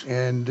baddies.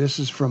 And this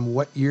is from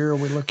what year are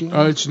we looking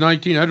at? It's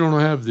 19. I don't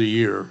have the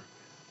year.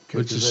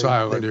 It's a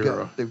silent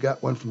era. They've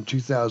got one from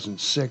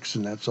 2006,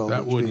 and that's all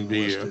that wouldn't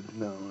be listed. It.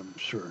 No, I'm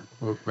sure.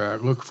 Look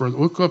back.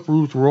 Look up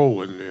Ruth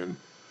Rowland then.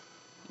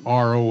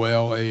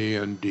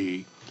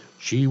 Roland.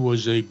 She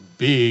was a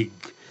big.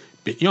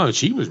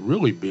 She was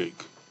really big.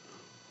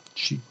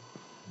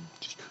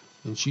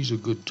 And she's a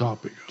good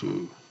topic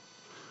too.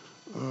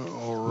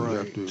 All right. We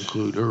have to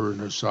include her in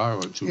her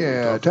silence.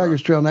 Yeah,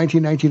 Tiger's Trail,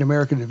 1919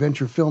 American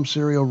adventure film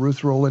serial,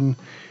 Ruth Rowland,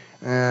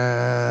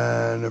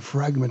 and a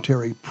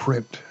fragmentary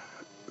print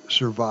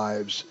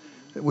survives,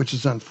 which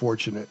is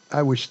unfortunate.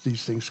 I wish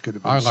these things could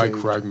have been saved. I like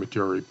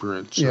fragmentary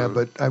prints. Yeah,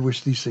 but I wish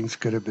these things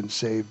could have been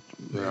saved.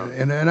 Yeah.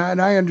 And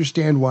I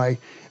understand why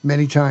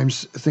many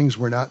times things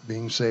were not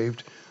being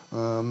saved.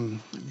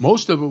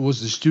 Most of it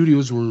was the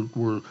studios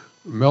were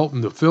melting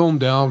the film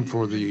down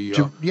for the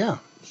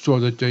so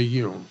that they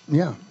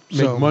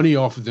make money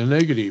off of the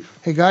negative.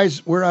 Hey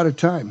guys, we're out of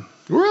time.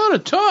 We're out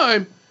of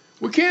time.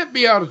 We can't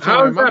be out of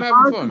time. How is that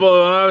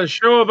possible on a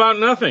show about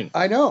nothing?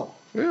 I know.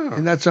 Yeah,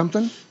 isn't that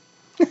something?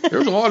 There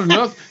was a lot of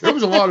nothing. There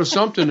was a lot of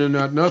something in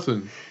that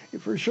nothing.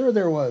 For sure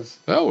there was.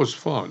 That was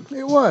fun.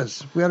 It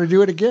was. We ought to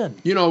do it again.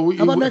 You know,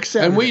 how about next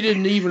Saturday? And we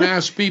didn't even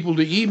ask people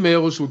to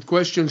email us with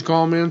questions,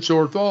 comments,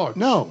 or thoughts.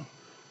 No,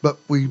 but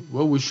we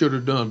should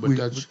have done. But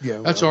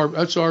that's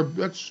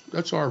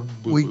our.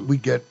 We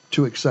get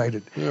too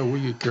excited. Yeah, we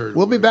get carried.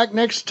 We'll be back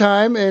next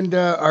time, and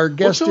our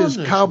guest is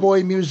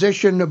cowboy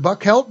musician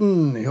Buck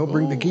Helton. He'll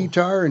bring the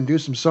guitar and do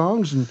some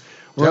songs, and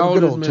we'll have a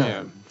good old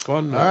time.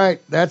 Fun night. All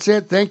right, that's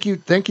it. Thank you,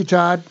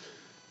 Todd.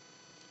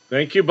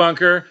 Thank you,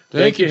 Bunker.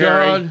 Thank you,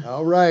 Harry. Todd.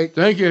 All right.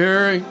 Thank you,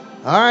 Harry.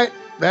 All right,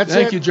 that's it.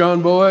 Thank you,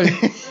 John Boy.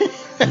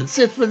 That's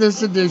it for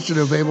this edition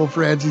of Abel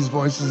Franzi's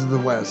Voices of the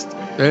West.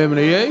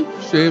 78,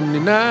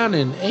 79,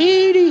 and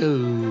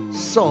 80.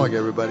 So long,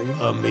 everybody.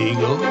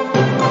 Amigo.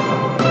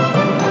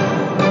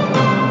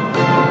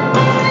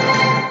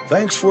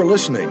 Thanks for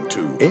listening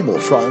to Emil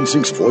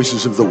Franzi's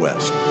Voices of the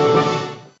West.